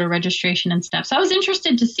 voter registration and stuff. So I was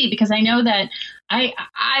interested to see, because I know that I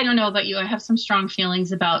don't know about you, I have some strong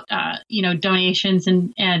feelings about, donations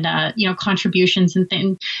and contributions and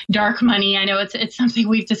things, dark money. I know it's something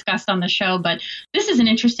we've discussed on the show, but this is an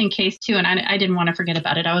interesting case too. And I didn't want to forget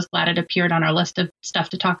about it. I was glad it appeared on our list of stuff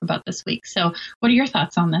to talk about this week. So what are your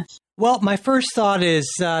thoughts on this? Well, my first thought is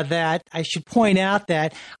that I should point out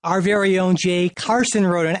that our very own Jay Carson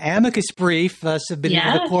wrote an amicus brief submitted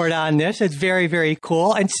to the court on this. It's very, very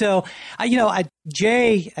cool. And so,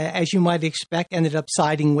 Jay, as you might expect, ended up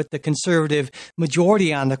siding with the conservative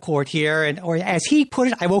majority on the court here. Or as he put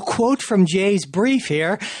it, I will quote from Jay's brief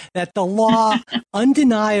here, that the law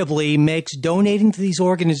undeniably makes donating to these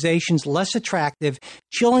organizations less attractive,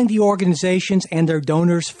 chilling the organizations and their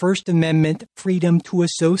donors' First Amendment freedom to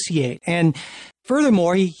associate. And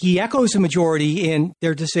Furthermore, he echoes the majority in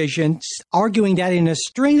their decision, arguing that in a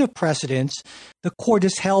string of precedents, the court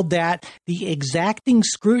has held that the exacting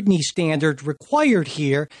scrutiny standard required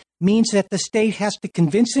here means that the state has to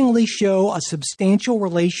convincingly show a substantial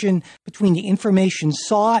relation between the information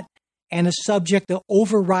sought and a subject of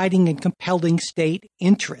overriding and compelling state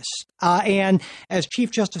interest. And as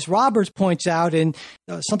Chief Justice Roberts points out, in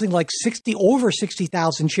something like over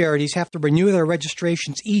 60,000 charities have to renew their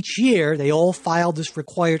registrations each year. They all filed this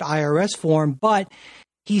required IRS form, but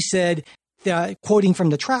he said, quoting from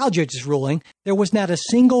the trial judge's ruling, there was not a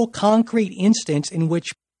single concrete instance in which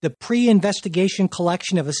the pre-investigation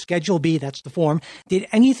collection of a Schedule B, that's the form, did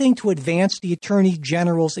anything to advance the Attorney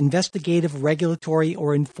General's investigative, regulatory,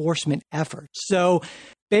 or enforcement efforts. So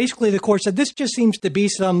basically the court said this just seems to be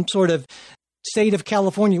some sort of state of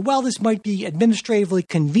California, well, this might be administratively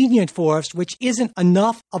convenient for us, which isn't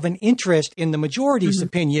enough of an interest in the majority's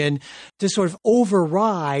opinion to sort of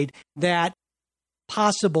override that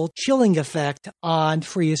possible chilling effect on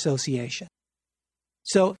free association.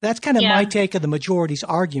 So that's kind of my take of the majority's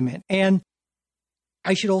argument. And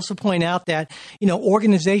I should also point out that,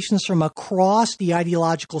 organizations from across the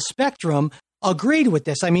ideological spectrum agreed with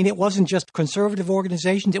this. I mean, it wasn't just conservative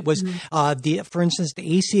organizations. It was, for instance,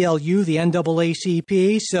 the ACLU, the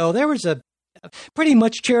NAACP. So there was pretty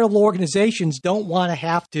much charitable organizations don't want to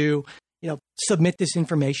have to, submit this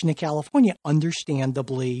information to California,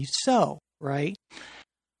 understandably so, right?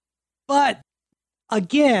 But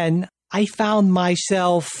again, I found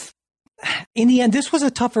myself, in the end, this was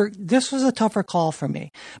a tougher call for me,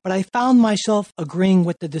 but I found myself agreeing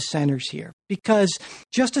with the dissenters here because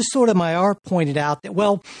Justice Sotomayor pointed out that,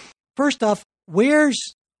 well, first off, where's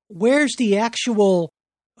the actual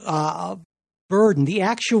burden, the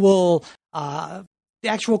actual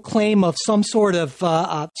claim of some sort of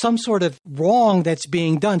wrong that's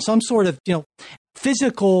being done, some sort of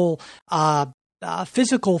physical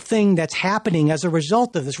thing that's happening as a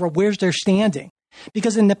result of this. Where's their standing?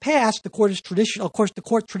 Because in the past, the court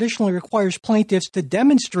traditionally requires plaintiffs to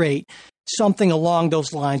demonstrate something along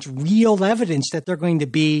those lines, real evidence that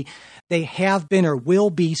they have been or will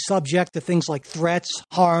be subject to things like threats,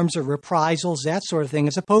 harms, or reprisals, that sort of thing,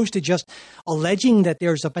 as opposed to just alleging that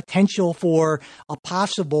there's a potential for a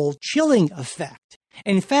possible chilling effect.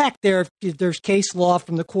 And in fact, there's case law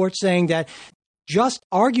from the court saying that just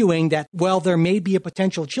arguing that, well, there may be a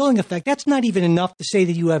potential chilling effect, that's not even enough to say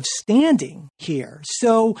that you have standing here.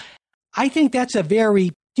 So I think that's a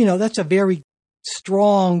very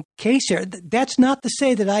strong case here. That's not to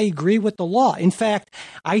say that I agree with the law. In fact,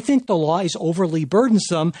 I think the law is overly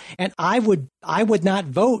burdensome, and I would not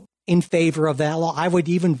vote in favor of that law. I would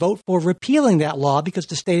even vote for repealing that law because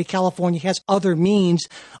the state of California has other means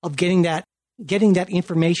of getting that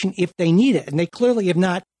information if they need it. And they clearly have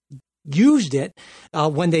not used it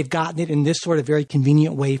when they've gotten it in this sort of very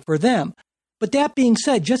convenient way for them. But that being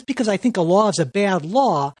said, just because I think a law is a bad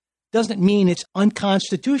law doesn't mean it's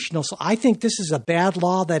unconstitutional. So I think this is a bad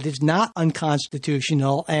law that is not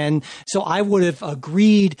unconstitutional. And so I would have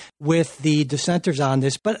agreed with the dissenters on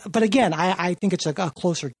this. But again, I think it's a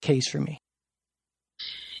closer case for me.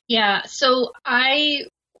 Yeah. So I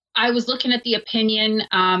was looking at the opinion,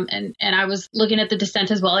 and I was looking at the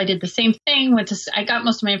dissent as well. I did the same thing. I got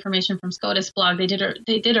most of my information from SCOTUS blog. They did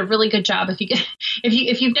a really good job.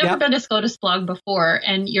 If you've never been to SCOTUS blog before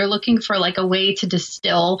and you're looking for like a way to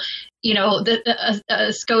distill,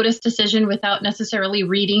 a SCOTUS decision without necessarily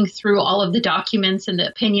reading through all of the documents and the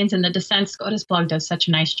opinions and the dissents, SCOTUS blog does such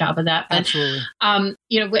a nice job of that. But, absolutely.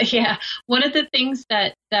 One of the things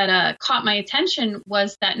that caught my attention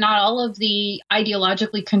was that not all of the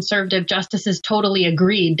ideologically conservative justices totally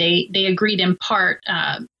agreed. They agreed in part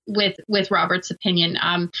with Robert's opinion.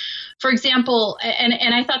 For example,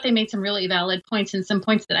 and I thought they made some really valid points and some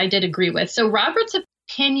points that I did agree with. So Robert's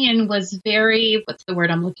opinion was very, what's the word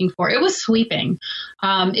I'm looking for? It was sweeping.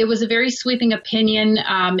 It was a very sweeping opinion.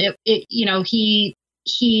 His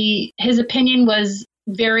opinion was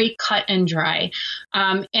very cut and dry.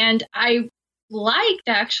 And I liked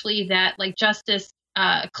actually that like Justice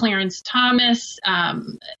Clarence Thomas,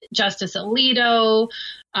 Justice Alito,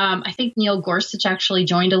 I think Neil Gorsuch actually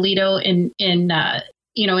joined Alito in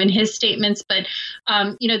his statements, but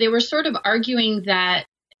they were sort of arguing that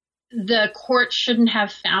the court shouldn't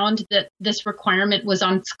have found that this requirement was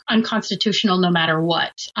unconstitutional no matter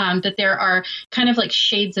what, that there are kind of like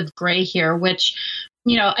shades of gray here, which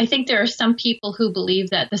I think there are some people who believe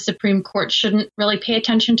that the Supreme Court shouldn't really pay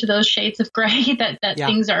attention to those shades of gray, that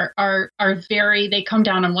things are very, they come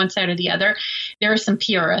down on one side or the other. There are some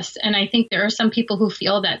purists, and I think there are some people who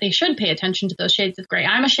feel that they should pay attention to those shades of gray.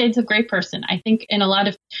 I'm a shades of gray person. I think in a lot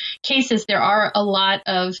of cases, there are a lot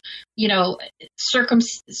of,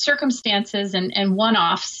 circumstances and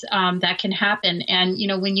one-offs that can happen. And,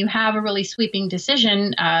 when you have a really sweeping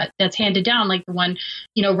decision that's handed down, like the one,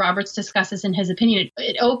 Roberts discusses in his opinion,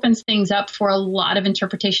 it opens things up for a lot of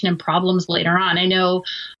interpretation and problems later on. I know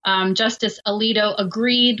Justice Alito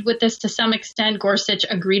agreed with this to some extent. Gorsuch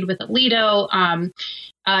agreed with Alito.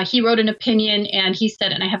 He wrote an opinion and he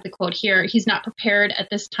said, and I have the quote here, he's not prepared at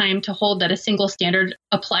this time to hold that a single standard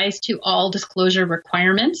applies to all disclosure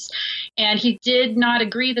requirements. And he did not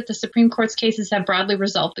agree that the Supreme Court's cases have broadly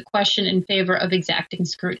resolved the question in favor of exacting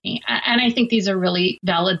scrutiny. And I think these are really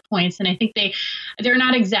valid points. And I think they're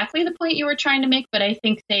not exactly the point you were trying to make, but I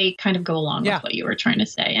think they kind of go along with what you were trying to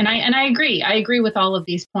say. And I agree. I agree with all of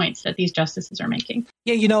these points that these justices are making.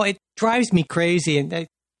 Yeah, it drives me crazy. And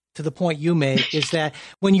to the point you make is that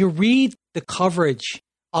when you read the coverage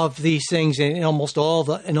of these things in almost all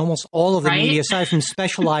of the media, aside from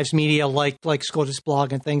specialized media like SCOTUS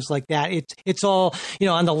blog and things like that, it's all,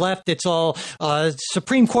 on the left, it's all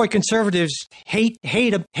Supreme Court conservatives hate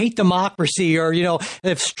democracy, or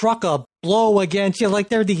they've struck a blow against, like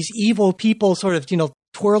they're these evil people sort of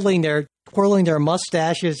twirling their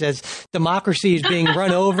mustaches as democracy is being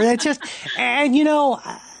run over. It's just, and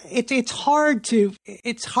it's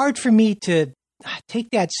hard for me to take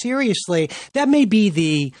that seriously. That may be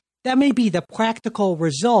the practical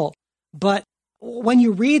result, but when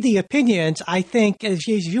you read the opinions, I think, as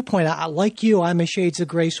you point out, like you, I'm a shades of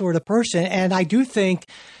gray sort of person, and I do think,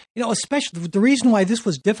 especially the reason why this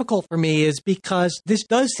was difficult for me is because this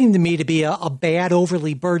does seem to me to be a bad,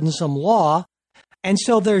 overly burdensome law, and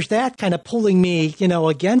so there's that kind of pulling me,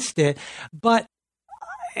 against it, but.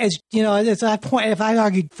 As I've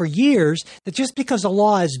argued for years that just because a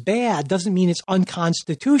law is bad doesn't mean it's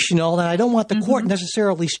unconstitutional, and I don't want the court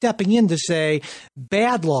necessarily stepping in to say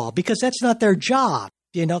bad law, because that's not their job.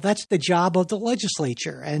 That's the job of the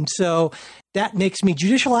legislature, and so that makes me,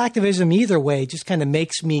 judicial activism either way just kind of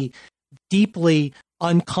makes me deeply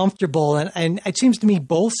uncomfortable. And it seems to me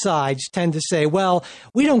both sides tend to say, well,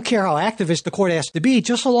 we don't care how activist the court has to be,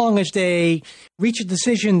 just so long as they reach a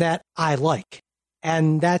decision that I like.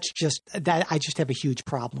 And I just have a huge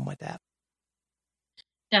problem with that.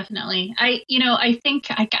 Definitely. I think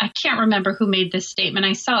I can't remember who made this statement.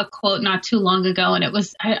 I saw a quote not too long ago, and it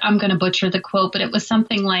was, I'm going to butcher the quote, but it was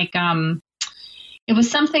something like, it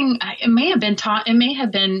may have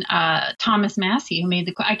been Thomas Massey who made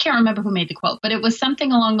the quote. I can't remember who made the quote, but it was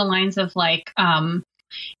something along the lines of like,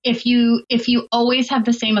 if you always have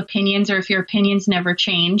the same opinions, or if your opinions never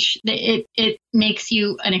change, it makes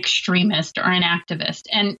you an extremist or an activist.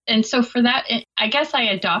 And so for that, I guess I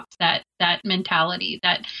adopt that mentality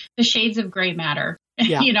that the shades of gray matter.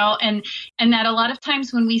 Yeah. And that a lot of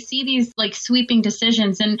times when we see these like sweeping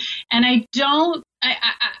decisions, and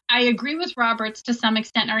I agree with Roberts to some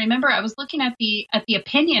extent. I remember I was looking at the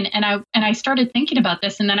opinion, and I started thinking about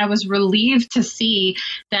this, and then I was relieved to see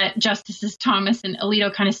that Justices Thomas and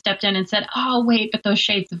Alito kind of stepped in and said, "Oh, wait, but those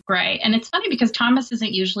shades of gray." And it's funny because Thomas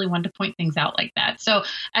isn't usually one to point things out like that, so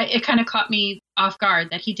it kind of caught me off guard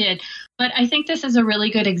that he did. But I think this is a really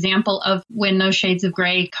good example of when those shades of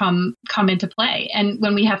gray come into play, and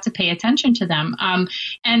when we have to pay attention to them.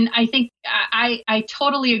 And I think I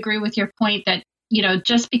totally agree with your point that,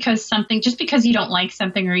 just because you don't like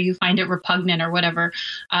something or you find it repugnant or whatever,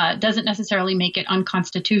 doesn't necessarily make it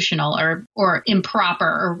unconstitutional or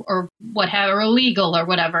improper or whatever, or illegal or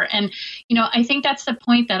whatever. And, I think that's the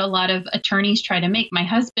point that a lot of attorneys try to make. My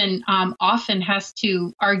husband often has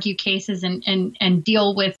to argue cases and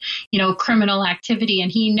deal with, criminal activity.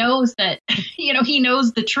 And he knows that, he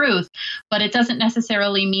knows the truth, but it doesn't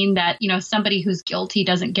necessarily mean that, somebody who's guilty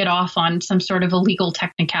doesn't get off on some sort of illegal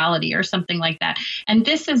technicality or something like that. And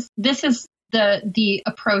this is the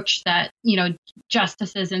approach that,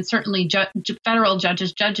 justices and certainly federal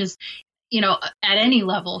judges, at any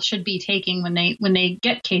level should be taking when they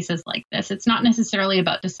get cases like this. It's not necessarily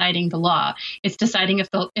about deciding the law. It's deciding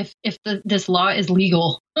if this law is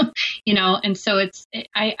legal, and so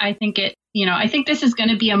I think I think this is going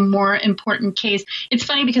to be a more important case. It's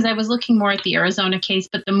funny because I was looking more at the Arizona case,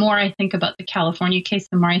 but the more I think about the California case,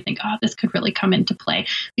 the more I think, this could really come into play.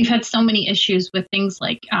 We've had so many issues with things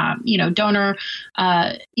like, donor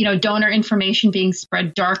information being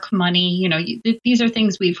spread, dark money. These are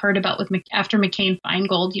things we've heard about after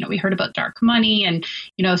McCain-Feingold. We heard about dark money and,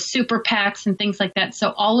 super PACs and things like that.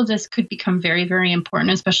 So all of this could become very, very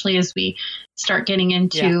important, especially as we start getting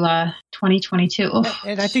into 2022.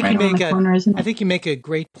 And I think you make a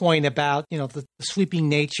great point about, the sweeping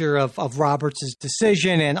nature of Roberts'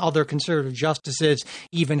 decision and other conservative justices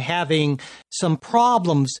even having some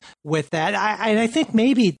problems with that. I think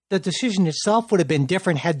maybe the decision itself would have been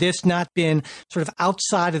different had this not been sort of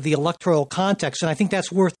outside of the electoral context. And I think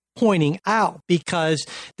that's worth pointing out because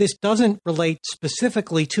this doesn't relate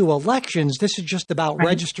specifically to elections. This is just about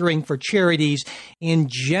registering for charities in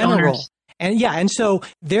general. Donors. And so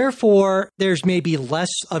therefore there's maybe less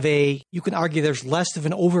of you can argue there's less of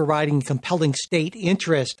an overriding compelling state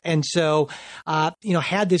interest. And so,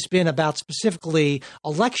 had this been about specifically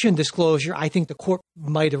election disclosure, I think the court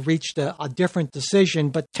might have reached a different decision,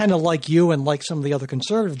 but kind of like you and like some of the other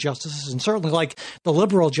conservative justices and certainly like the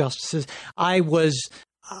liberal justices,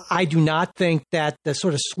 I do not think that the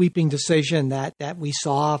sort of sweeping decision that we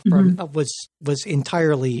saw from was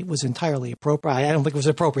entirely appropriate. I don't think it was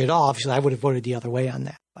appropriate at all. Obviously, I would have voted the other way on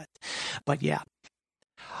that. But yeah.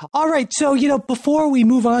 All right. So, before we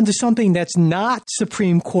move on to something that's not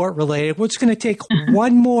Supreme Court related, we're just going to take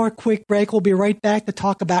one more quick break. We'll be right back to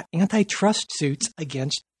talk about antitrust suits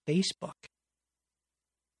against Facebook.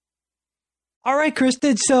 All right,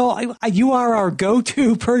 Kristen. So you are our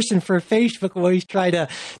go-to person for Facebook. We always try to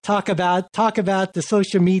talk about the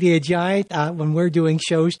social media giant when we're doing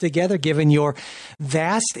shows together, given your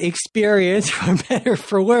vast experience, for better or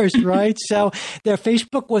for worse, right? So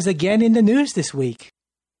Facebook was again in the news this week.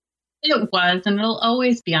 It was, and it'll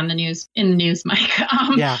always be in the news, Mike.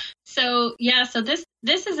 So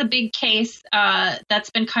this is a big case that's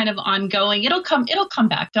been kind of ongoing. It'll come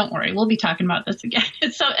back. Don't worry. We'll be talking about this again.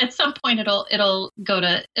 So at some point it'll go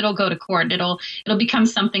to court. It'll become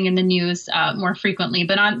something in the news more frequently.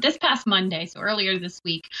 But on this past Monday, so earlier this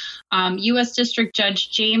week, U.S. District Judge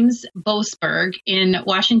James Boasberg in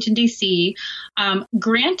Washington, D.C.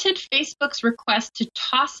 Granted Facebook's request to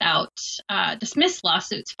toss out dismiss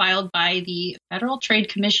lawsuits filed by the Federal Trade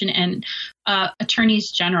Commission and attorneys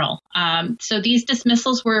general. So these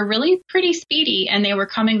dismissals were really pretty speedy, and they were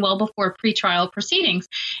coming well before pretrial proceedings.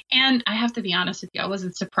 And I have to be honest with you, I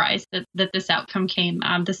wasn't surprised that this outcome came.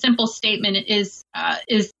 The simple statement is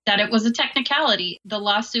that it was a technicality. The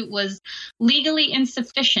lawsuit was legally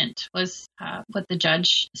insufficient, was what the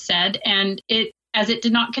judge said, and as it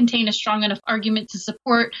did not contain a strong enough argument to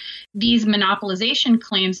support these monopolization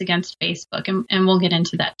claims against Facebook. And we'll get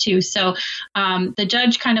into that too. So the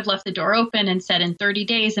judge kind of left the door open and said in 30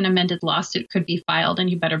 days, an amended lawsuit could be filed. And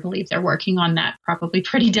you better believe they're working on that probably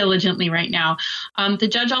pretty diligently right now. The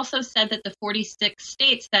judge also said that the 46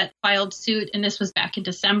 states that filed suit, and this was back in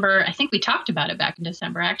December, I think we talked about it back in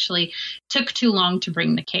December, actually took too long to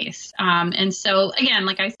bring the case. And so again,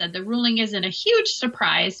 like I said, the ruling isn't a huge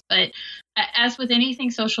surprise, but as with anything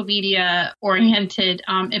social media oriented,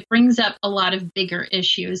 it brings up a lot of bigger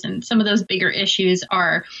issues. And some of those bigger issues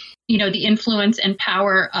are, the influence and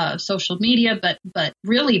power of social media, but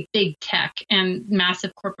really big tech and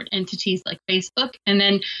massive corporate entities like Facebook. And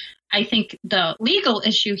then I think the legal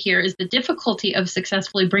issue here is the difficulty of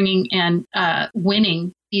successfully bringing and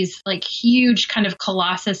winning these like huge kind of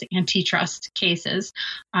colossus antitrust cases,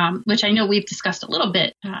 which I know we've discussed a little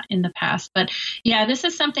bit in the past. But yeah, this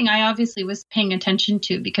is something I obviously was paying attention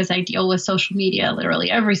to because I deal with social media literally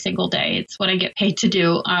every single day. It's what I get paid to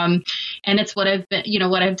do. And it's what I've been,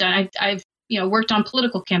 what I've done. I've worked on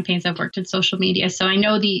political campaigns. I've worked in social media. So I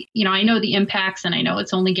know the impacts, and I know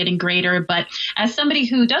it's only getting greater. But as somebody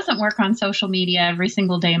who doesn't work on social media every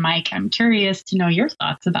single day, Mike, I'm curious to know your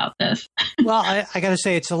thoughts about this. Well, I got to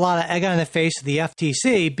say, it's a lot of egg on the face of the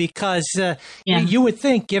FTC because you would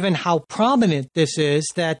think, given how prominent this is,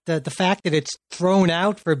 that the fact that it's thrown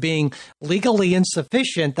out for being legally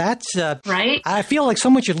insufficient, that's right. I feel like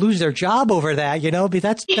someone should lose their job over that.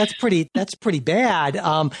 That's pretty bad.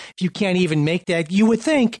 If you can't even make that, you would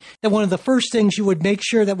think that one of the first things you would make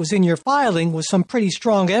sure that was in your filing was some pretty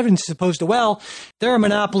strong evidence as opposed to, well, they're a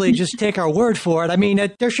monopoly, just take our word for it. I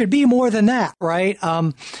mean, there should be more than that, right?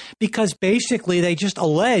 Because basically they just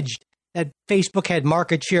alleged that Facebook had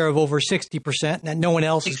market share of over 60% and that no one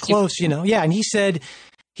else is close, Yeah. And he said,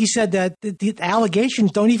 he said that the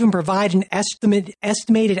allegations don't even provide an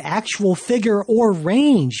estimated actual figure or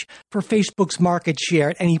range for Facebook's market share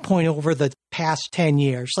at any point over the past 10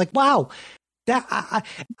 years. Like, wow.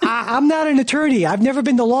 I'm not an attorney. I've never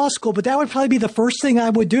been to law school, but that would probably be the first thing I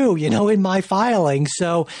would do, in my filing.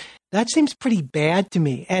 So that seems pretty bad to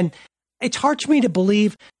me. And it's hard for me to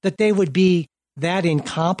believe that they would be that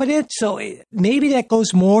incompetent. So maybe that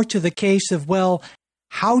goes more to the case of, well,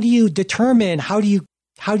 how do you determine, how do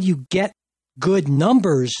you get good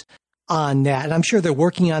numbers on that? And I'm sure they're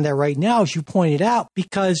working on that right now, as you pointed out,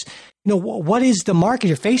 because, what is the market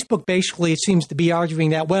here? Facebook basically, it seems to be arguing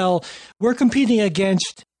that, well, we're competing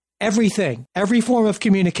against everything, every form of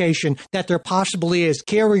communication that there possibly is,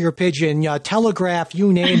 carrier pigeon, telegraph,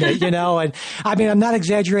 you name it, and I mean, I'm not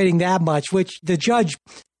exaggerating that much, which the judge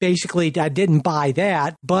basically didn't buy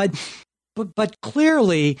that, but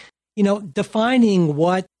clearly, defining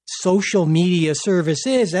what social media service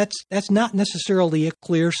is, that's not necessarily a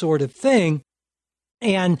clear sort of thing.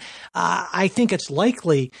 And I think it's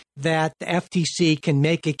likely that the FTC can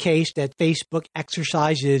make a case that Facebook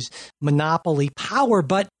exercises monopoly power,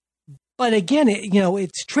 but again,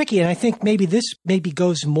 it's tricky. And I think maybe this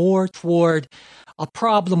goes more toward a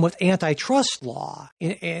problem with antitrust law.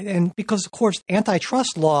 And because, of course,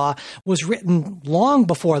 antitrust law was written long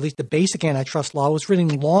before, at least the basic antitrust law was written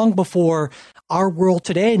long before our world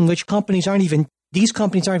today, in which these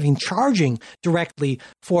companies aren't even charging directly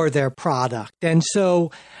for their product. And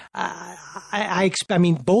so I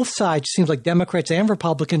mean, both sides, seems like Democrats and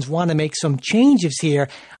Republicans want to make some changes here.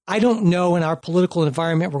 I don't know in our political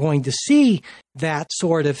environment we're going to see that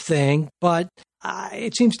sort of thing, but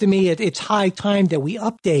it seems to me it's high time that we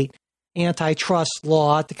update antitrust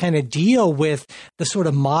law to kind of deal with the sort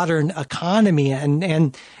of modern economy.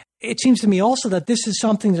 And it seems to me also that this is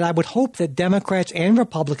something that I would hope that Democrats and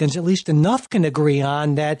Republicans, at least enough, can agree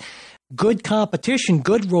on, that good competition,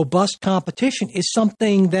 good, robust competition is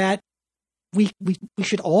something that we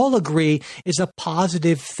should all agree is a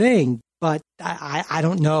positive thing. But I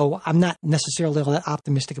don't know. I'm not necessarily all that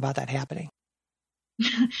optimistic about that happening.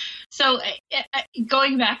 So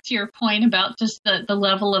going back to your point about just the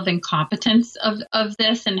level of incompetence of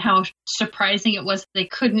this and how surprising it was they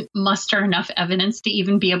couldn't muster enough evidence to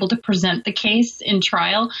even be able to present the case in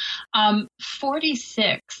trial.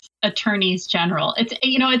 46 attorneys general.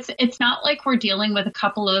 It's not like we're dealing with a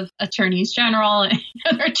couple of attorneys general and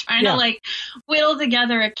they're trying to whittle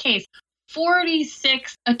together a case.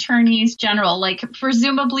 46 attorneys general, like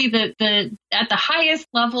presumably the at the highest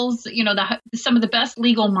levels, some of the best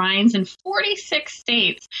legal minds in 46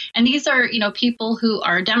 states. And these are, people who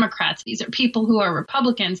are Democrats. These are people who are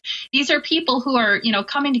Republicans. These are people who are,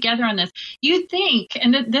 coming together on this. You'd think,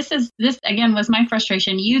 and this again was my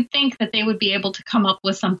frustration. You'd think that they would be able to come up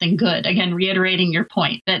with something good. Again, reiterating your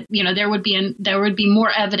point that, there would be more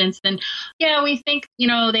evidence than, we think,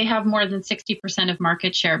 they have more than 60% of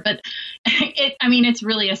market share. But it's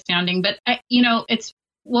really astounding. But,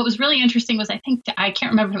 what was really interesting was I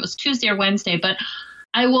can't remember if it was Tuesday or Wednesday, but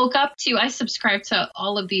I subscribe to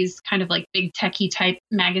all of these kind of like big techie type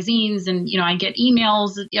magazines, and, I get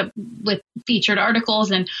emails with featured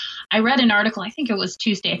articles. And I read an article, I think it was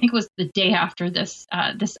Tuesday, I think it was the day after this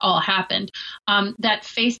all happened, that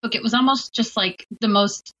Facebook, it was almost just like the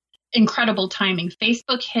most incredible timing.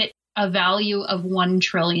 Facebook hit a value of $1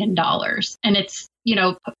 trillion. And it's,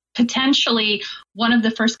 potentially one of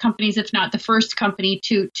the first companies, if not the first company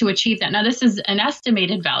to achieve that. Now, this is an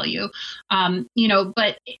estimated value,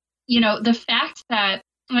 but the fact that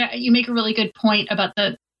you make a really good point about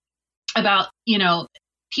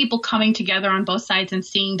people coming together on both sides and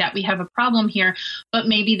seeing that we have a problem here, but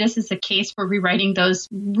maybe this is a case for rewriting those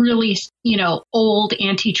really, old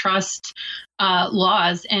antitrust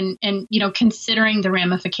laws and considering the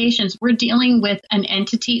ramifications. We're dealing with an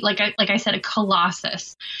entity, like I said, a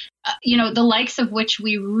colossus, the likes of which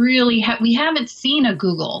we haven't seen a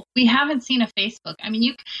Google, we haven't seen a Facebook. I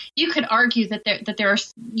mean, you could argue that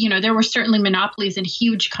there were certainly monopolies in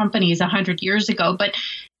huge companies 100 years ago, but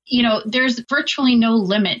there's virtually no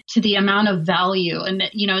limit to the amount of value and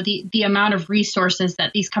the amount of resources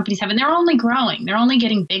that these companies have. And they're only growing. They're only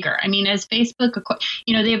getting bigger. I mean, as Facebook,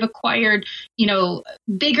 they've acquired,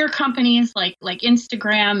 bigger companies like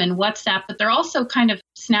Instagram and WhatsApp, but they're also kind of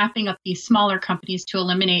snapping up these smaller companies to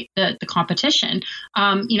eliminate the competition.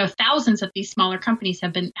 Thousands of these smaller companies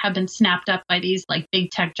have been snapped up by these like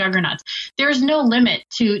big tech juggernauts. There's no limit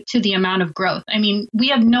to the amount of growth. I mean, we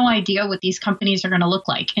have no idea what these companies are going to look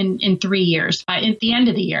like in 3 years, at the end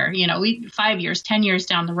of the year, 5 years, 10 years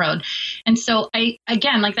down the road. And so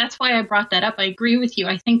that's why I brought that up. I agree with you.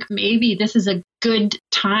 I think maybe this is good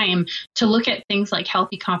time to look at things like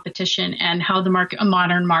healthy competition and how a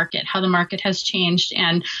modern market, how the market has changed,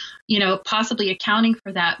 and possibly accounting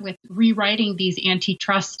for that with rewriting these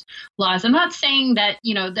antitrust laws. I'm not saying that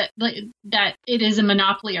that it is a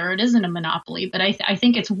monopoly or it isn't a monopoly, but I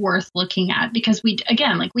think it's worth looking at, because we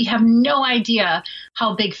have no idea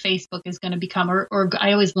how big Facebook is going to become, or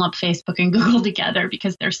I always lump Facebook and Google together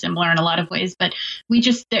because they're similar in a lot of ways, but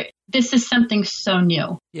this is something so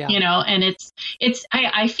new, and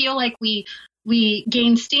I feel like we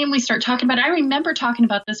gain steam. We start talking about it. I remember talking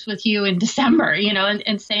about this with you in December,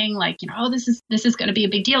 and saying like, this is going to be a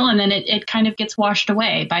big deal. And then it kind of gets washed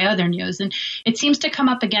away by other news. And it seems to come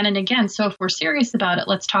up again and again. So if we're serious about it,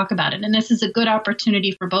 let's talk about it. And this is a good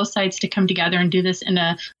opportunity for both sides to come together and do this in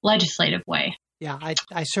a legislative way. Yeah,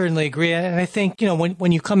 I certainly agree. And I think,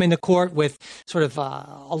 when you come into court with sort of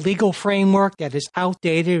a legal framework that is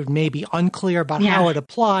outdated, maybe unclear about how it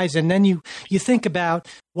applies, and then you think about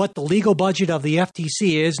what the legal budget of the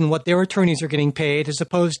FTC is and what their attorneys are getting paid as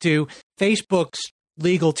opposed to Facebook's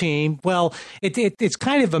legal team, well, it's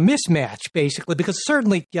kind of a mismatch, basically, because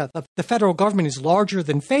certainly, the federal government is larger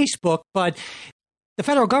than Facebook, but the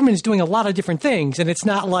federal government is doing a lot of different things, and it's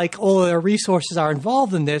not like all their resources are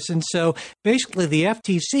involved in this. And so basically the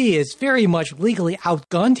FTC is very much legally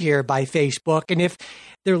outgunned here by Facebook. And if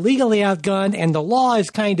they're legally outgunned and the law is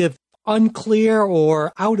kind of unclear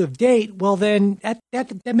or out of date, well, then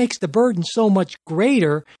that makes the burden so much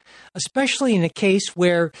greater, especially in a case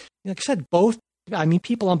where, like I said,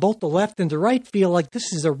 people on both the left and the right feel like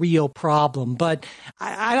this is a real problem. But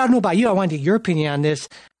I don't know about you. I want to get your opinion on this.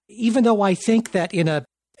 Even though I think that in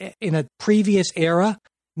a previous era,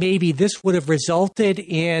 maybe this would have resulted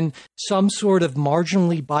in some sort of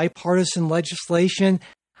marginally bipartisan legislation,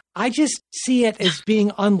 I just see it as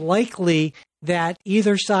being unlikely that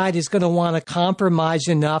either side is going to want to compromise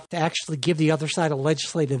enough to actually give the other side a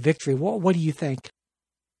legislative victory. What do you think?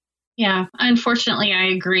 Yeah, unfortunately, I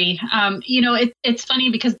agree. It's funny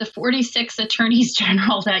because the 46 attorneys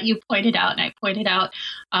general that you pointed out, and I pointed out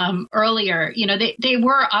earlier, they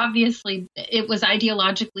were obviously, it was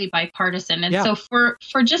ideologically bipartisan. And so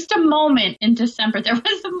for just a moment in December, there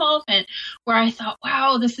was a moment where I thought,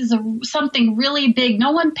 wow, this is something really big.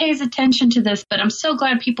 No one pays attention to this, but I'm so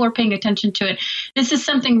glad people are paying attention to it. This is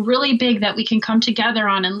something really big that we can come together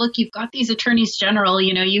on. And look, you've got these attorneys general,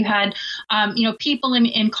 you had, people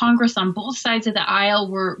in Congress on both sides of the aisle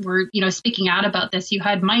were speaking out about this. You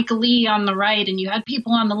had Mike Lee on the right, and you had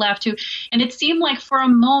people on the left who, and it seemed like for a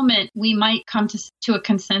moment we might come to a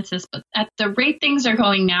consensus. But at the rate things are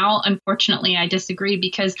going now, unfortunately, I disagree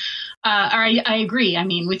because, or I agree. I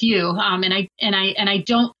mean, with you, I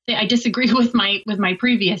disagree with my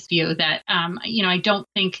previous view that I don't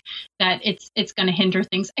think that it's going to hinder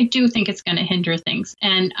things. I do think it's going to hinder things,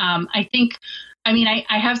 and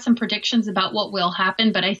I have some predictions about what will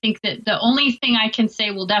happen, but I think that the only thing I can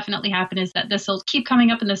say will definitely happen is that this will keep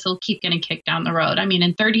coming up and this will keep getting kicked down the road. I mean,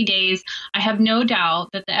 in 30 days, I have no doubt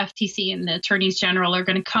that the FTC and the attorneys general are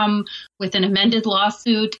going to come with an amended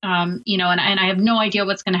lawsuit, and I have no idea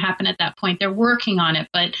what's going to happen at that point. They're working on it,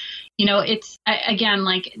 but it's again,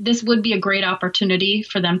 like this would be a great opportunity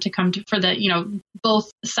for them to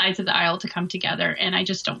both sides of the aisle to come together. And I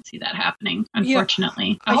just don't see that happening,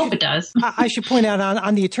 unfortunately. I hope it does. I should point out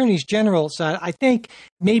on the attorneys general side, I think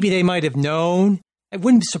maybe they might have known. It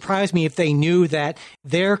wouldn't surprise me if they knew that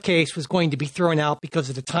their case was going to be thrown out because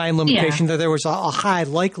of the time limitation, that there was a high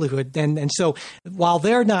likelihood. And so while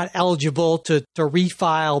they're not eligible to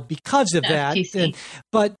refile because of that,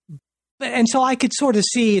 and so I could sort of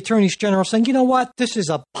see attorneys general saying, you know what, this is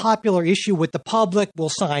a popular issue with the public.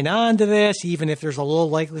 We'll sign on to this, even if there's a low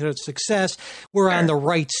likelihood of success. We're on the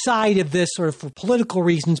right side of this sort of for political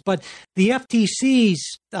reasons. But the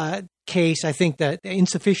FTC's case, I think that the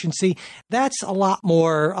insufficiency, that's a lot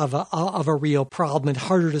more of a real problem and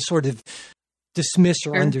harder to sort of dismiss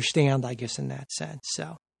or understand, I guess, in that sense.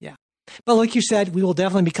 So, yeah. But like you said, we will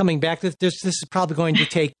definitely be coming back to this. This is probably going to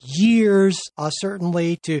take years,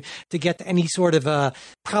 certainly, to get to any sort of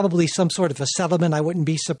probably some sort of a settlement. I wouldn't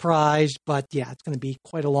be surprised. But yeah, it's going to be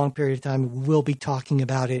quite a long period of time. We'll be talking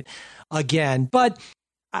about it again. But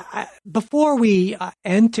before we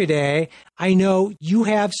end today, I know you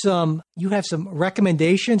have some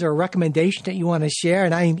recommendations or a recommendation that you want to share,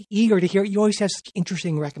 and I'm eager to hear. You always have such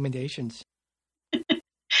interesting recommendations.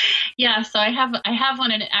 Yeah, so I have one,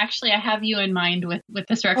 and actually I have you in mind with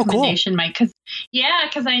this recommendation, cool. Mike,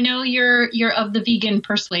 because I know you're of the vegan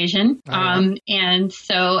persuasion, and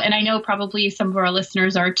I know probably some of our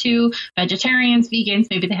listeners are too, vegetarians, vegans,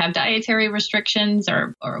 maybe they have dietary restrictions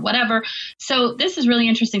or whatever. So this is really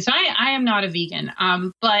interesting. So I am not a vegan,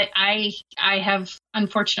 but I have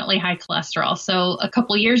unfortunately high cholesterol. So a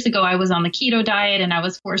couple of years ago I was on the keto diet, and I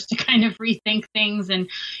was forced to kind of rethink things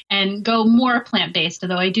and go more plant-based,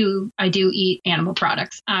 although I do eat animal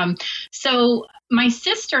products. So my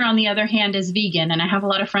sister, on the other hand, is vegan, and I have a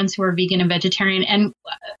lot of friends who are vegan and vegetarian. And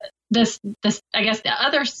this, I guess the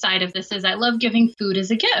other side of this is I love giving food as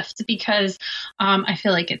a gift because I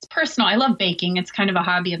feel like it's personal. I love baking. It's kind of a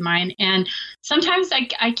hobby of mine. And sometimes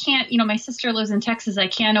I can't, my sister lives in Texas. I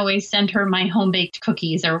can't always send her my home baked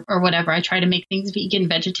cookies or whatever. I try to make things vegan,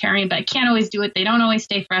 vegetarian, but I can't always do it. They don't always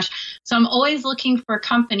stay fresh. So I'm always looking for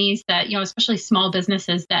companies that, especially small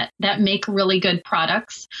businesses that make really good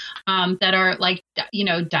products that are like,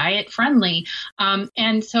 diet friendly.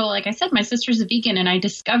 And so, like I said, my sister's a vegan, and I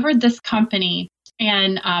discovered this company,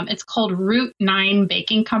 and it's called Root 9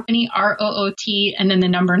 Baking Company, ROOT, and then the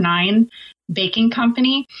number 9 Baking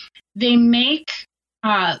Company. They make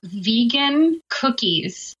vegan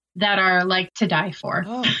cookies that are like to die for.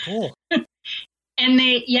 Oh, cool. And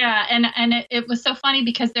it was so funny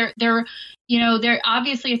because they're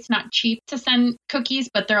obviously it's not cheap to send cookies,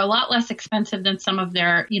 but they're a lot less expensive than some of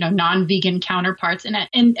their, non-vegan counterparts.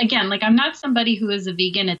 And again, like I'm not somebody who is a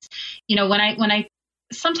vegan. It's,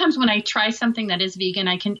 sometimes when I try something that is vegan,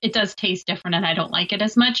 it does taste different and I don't like it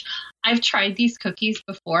as much. I've tried these cookies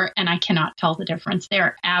before and I cannot tell the difference. They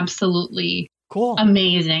are absolutely cool,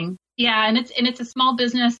 amazing. Yeah, and it's a small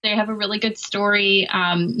business. They have a really good story.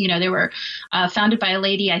 They were founded by a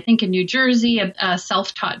lady, I think, in New Jersey, a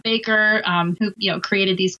self-taught baker who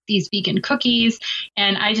created these vegan cookies.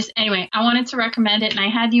 And I wanted to recommend it, and I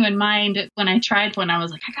had you in mind when I tried one. I was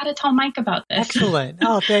like, I got to tell Mike about this. Excellent.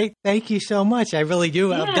 Oh, thank you so much. I really do.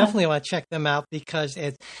 Yeah. I definitely want to check them out because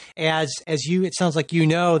it sounds like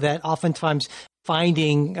that oftentimes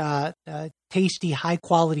finding tasty, high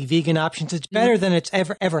quality vegan options. It's better than it's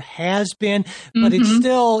ever has been, but it's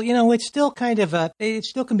still, it still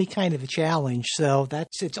can be kind of a challenge. So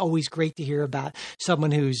it's always great to hear about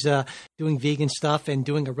someone who's doing vegan stuff and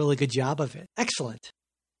doing a really good job of it. Excellent.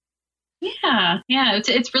 Yeah,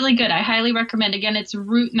 it's really good. I highly recommend. Again, it's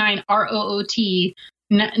Root 9, ROOT.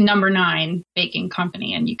 Number 9 Baking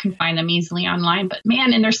Company, and you can find them easily online. But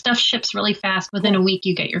man, and their stuff ships really fast. Within a week,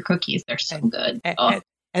 you get your cookies. They're so good.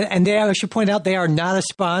 And I should point out they are not a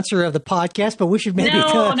sponsor of the podcast, but we should maybe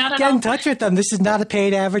get in touch with them. This is not a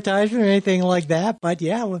paid advertisement or anything like that, but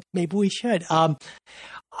maybe we should.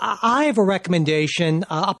 I have a recommendation,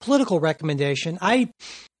 a political recommendation.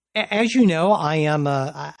 As you know, I am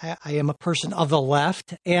a person of the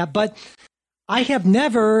left, but I have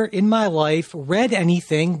never in my life read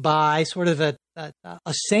anything by sort of a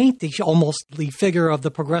saint, almost the figure of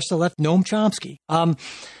the progressive left, Noam Chomsky.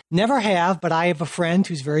 Never have, but I have a friend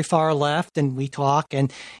who's very far left, and we talk,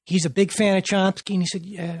 and he's a big fan of Chomsky, and he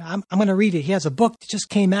said, I'm going to read it. He has a book that just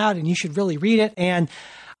came out, and you should really read it. And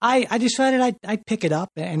I decided I'd pick it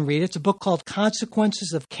up and read it. It's a book called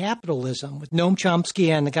Consequences of Capitalism with Noam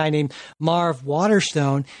Chomsky and a guy named Marv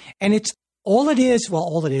Waterstone. And what it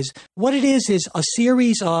is a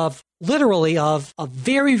series of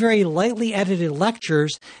very, very lightly edited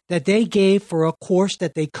lectures that they gave for a course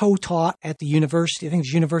that they co-taught at the university, I think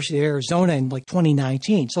it's University of Arizona in like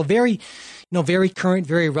 2019. So very, very current,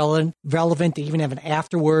 very relevant. They even have an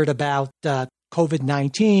afterword about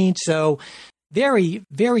COVID-19. So very,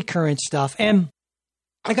 very current stuff. And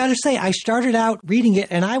I got to say, I started out reading it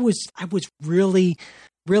and I was really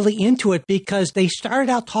into it because they started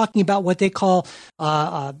out talking about what they call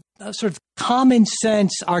sort of common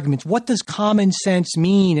sense arguments. What does common sense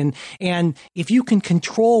mean? And if you can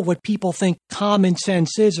control what people think common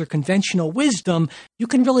sense is or conventional wisdom, you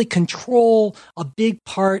can really control a big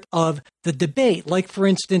part of the debate. Like, for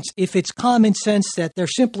instance, if it's common sense that there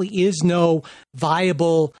simply is no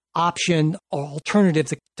viable option or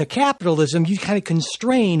alternative to capitalism, you kind of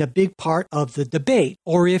constrain a big part of the debate.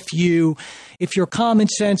 Or if your common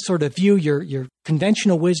sense sort of view, your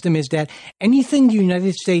conventional wisdom is that anything the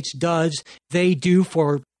United States does, they do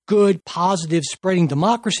for good, positive, spreading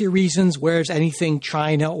democracy reasons, whereas anything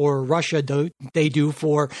China or Russia they do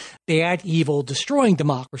for bad, evil, destroying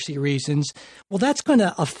democracy reasons. Well, that's going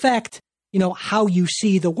to affect how you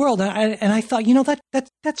see the world. And I thought,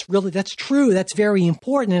 that's true. That's very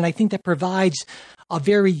important. And I think that provides a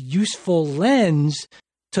very useful lens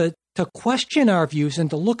to question our views and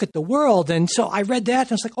to look at the world. And so I read that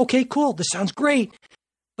and I was like, okay, cool. This sounds great.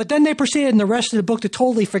 But then they proceeded in the rest of the book to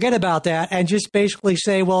totally forget about that and just basically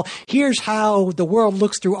say, well, here's how the world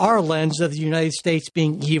looks through our lens of the United States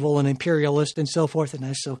being evil and imperialist and so forth. And I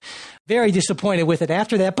was so very disappointed with it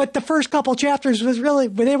after that. But the first couple chapters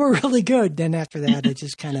they were really good. Then after that, it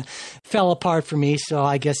just kind of fell apart for me. So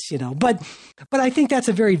I guess, but I think that's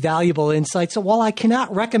a very valuable insight. So while I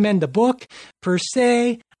cannot recommend the book per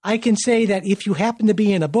se, I can say that if you happen to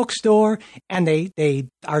be in a bookstore and they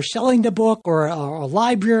are selling the book or a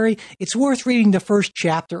library, it's worth reading the first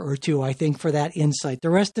chapter or two, I think, for that insight. The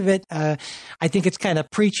rest of it, I think it's kind of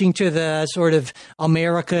preaching to the sort of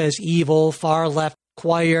America is evil, far left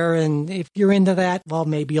choir. And if you're into that, well,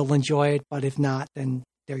 maybe you'll enjoy it. But if not, then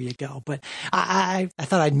there you go. But I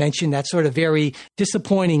thought I'd mention that sort of very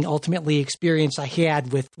disappointing, ultimately, experience I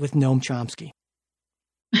had with Noam Chomsky.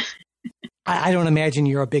 I don't imagine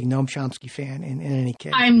you're a big Noam Chomsky fan in any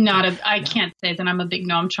case. I'm not I can't say that I'm a big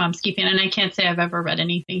Noam Chomsky fan, and I can't say I've ever read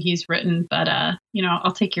anything he's written, but,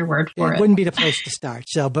 I'll take your word for it. It wouldn't be the place to start.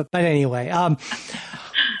 So, but anyway, all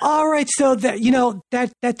right. So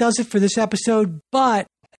that does it for this episode, but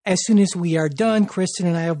as soon as we are done, Kristen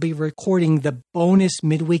and I will be recording the bonus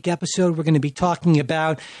midweek episode. We're going to be talking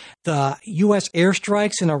about the U.S.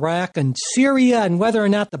 airstrikes in Iraq and Syria and whether or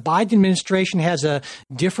not the Biden administration has a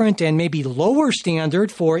different and maybe lower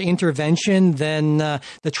standard for intervention than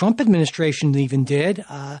the Trump administration even did.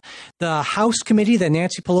 The House committee that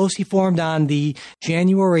Nancy Pelosi formed on the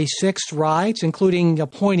January 6th riots, including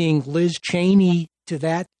appointing Liz Cheney to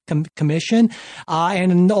that commission,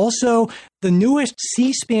 and also the newest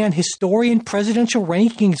C-SPAN historian presidential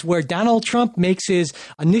rankings, where Donald Trump makes his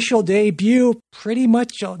initial debut pretty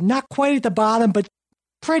much not quite at the bottom, but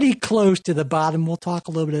pretty close to the bottom. We'll talk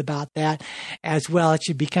a little bit about that as well. It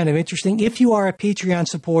should be kind of interesting. If you are a Patreon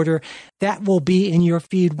supporter, that will be in your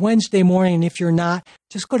feed Wednesday morning. And if you're not,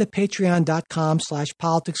 just go to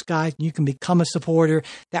patreon.com/politicsguys and you can become a supporter.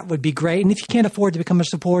 That would be great. And if you can't afford to become a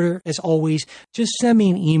supporter, as always, just send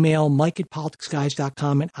me an email,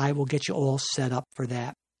 mike@politicsguys.com, and I will get you all set up for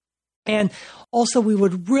that. And also, we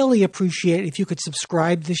would really appreciate if you could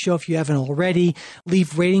subscribe to the show if you haven't already.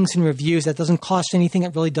 Leave ratings and reviews. That doesn't cost anything.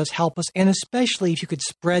 It really does help us. And especially if you could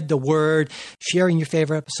spread the word, sharing your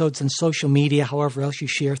favorite episodes on social media, however else you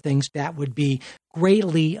share things, that would be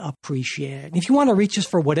greatly appreciated. And if you want to reach us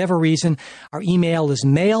for whatever reason, our email is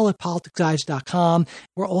mail@politicsguys.com.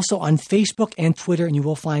 We're also on Facebook and Twitter, and you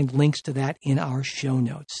will find links to that in our show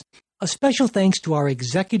notes. A special thanks to our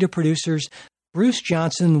executive producers, Bruce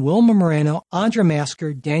Johnson, Wilma Moreno, Andra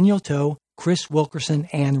Masker, Daniel Toe, Chris Wilkerson,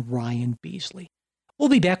 and Ryan Beasley. We'll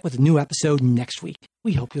be back with a new episode next week.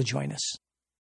 We hope you'll join us.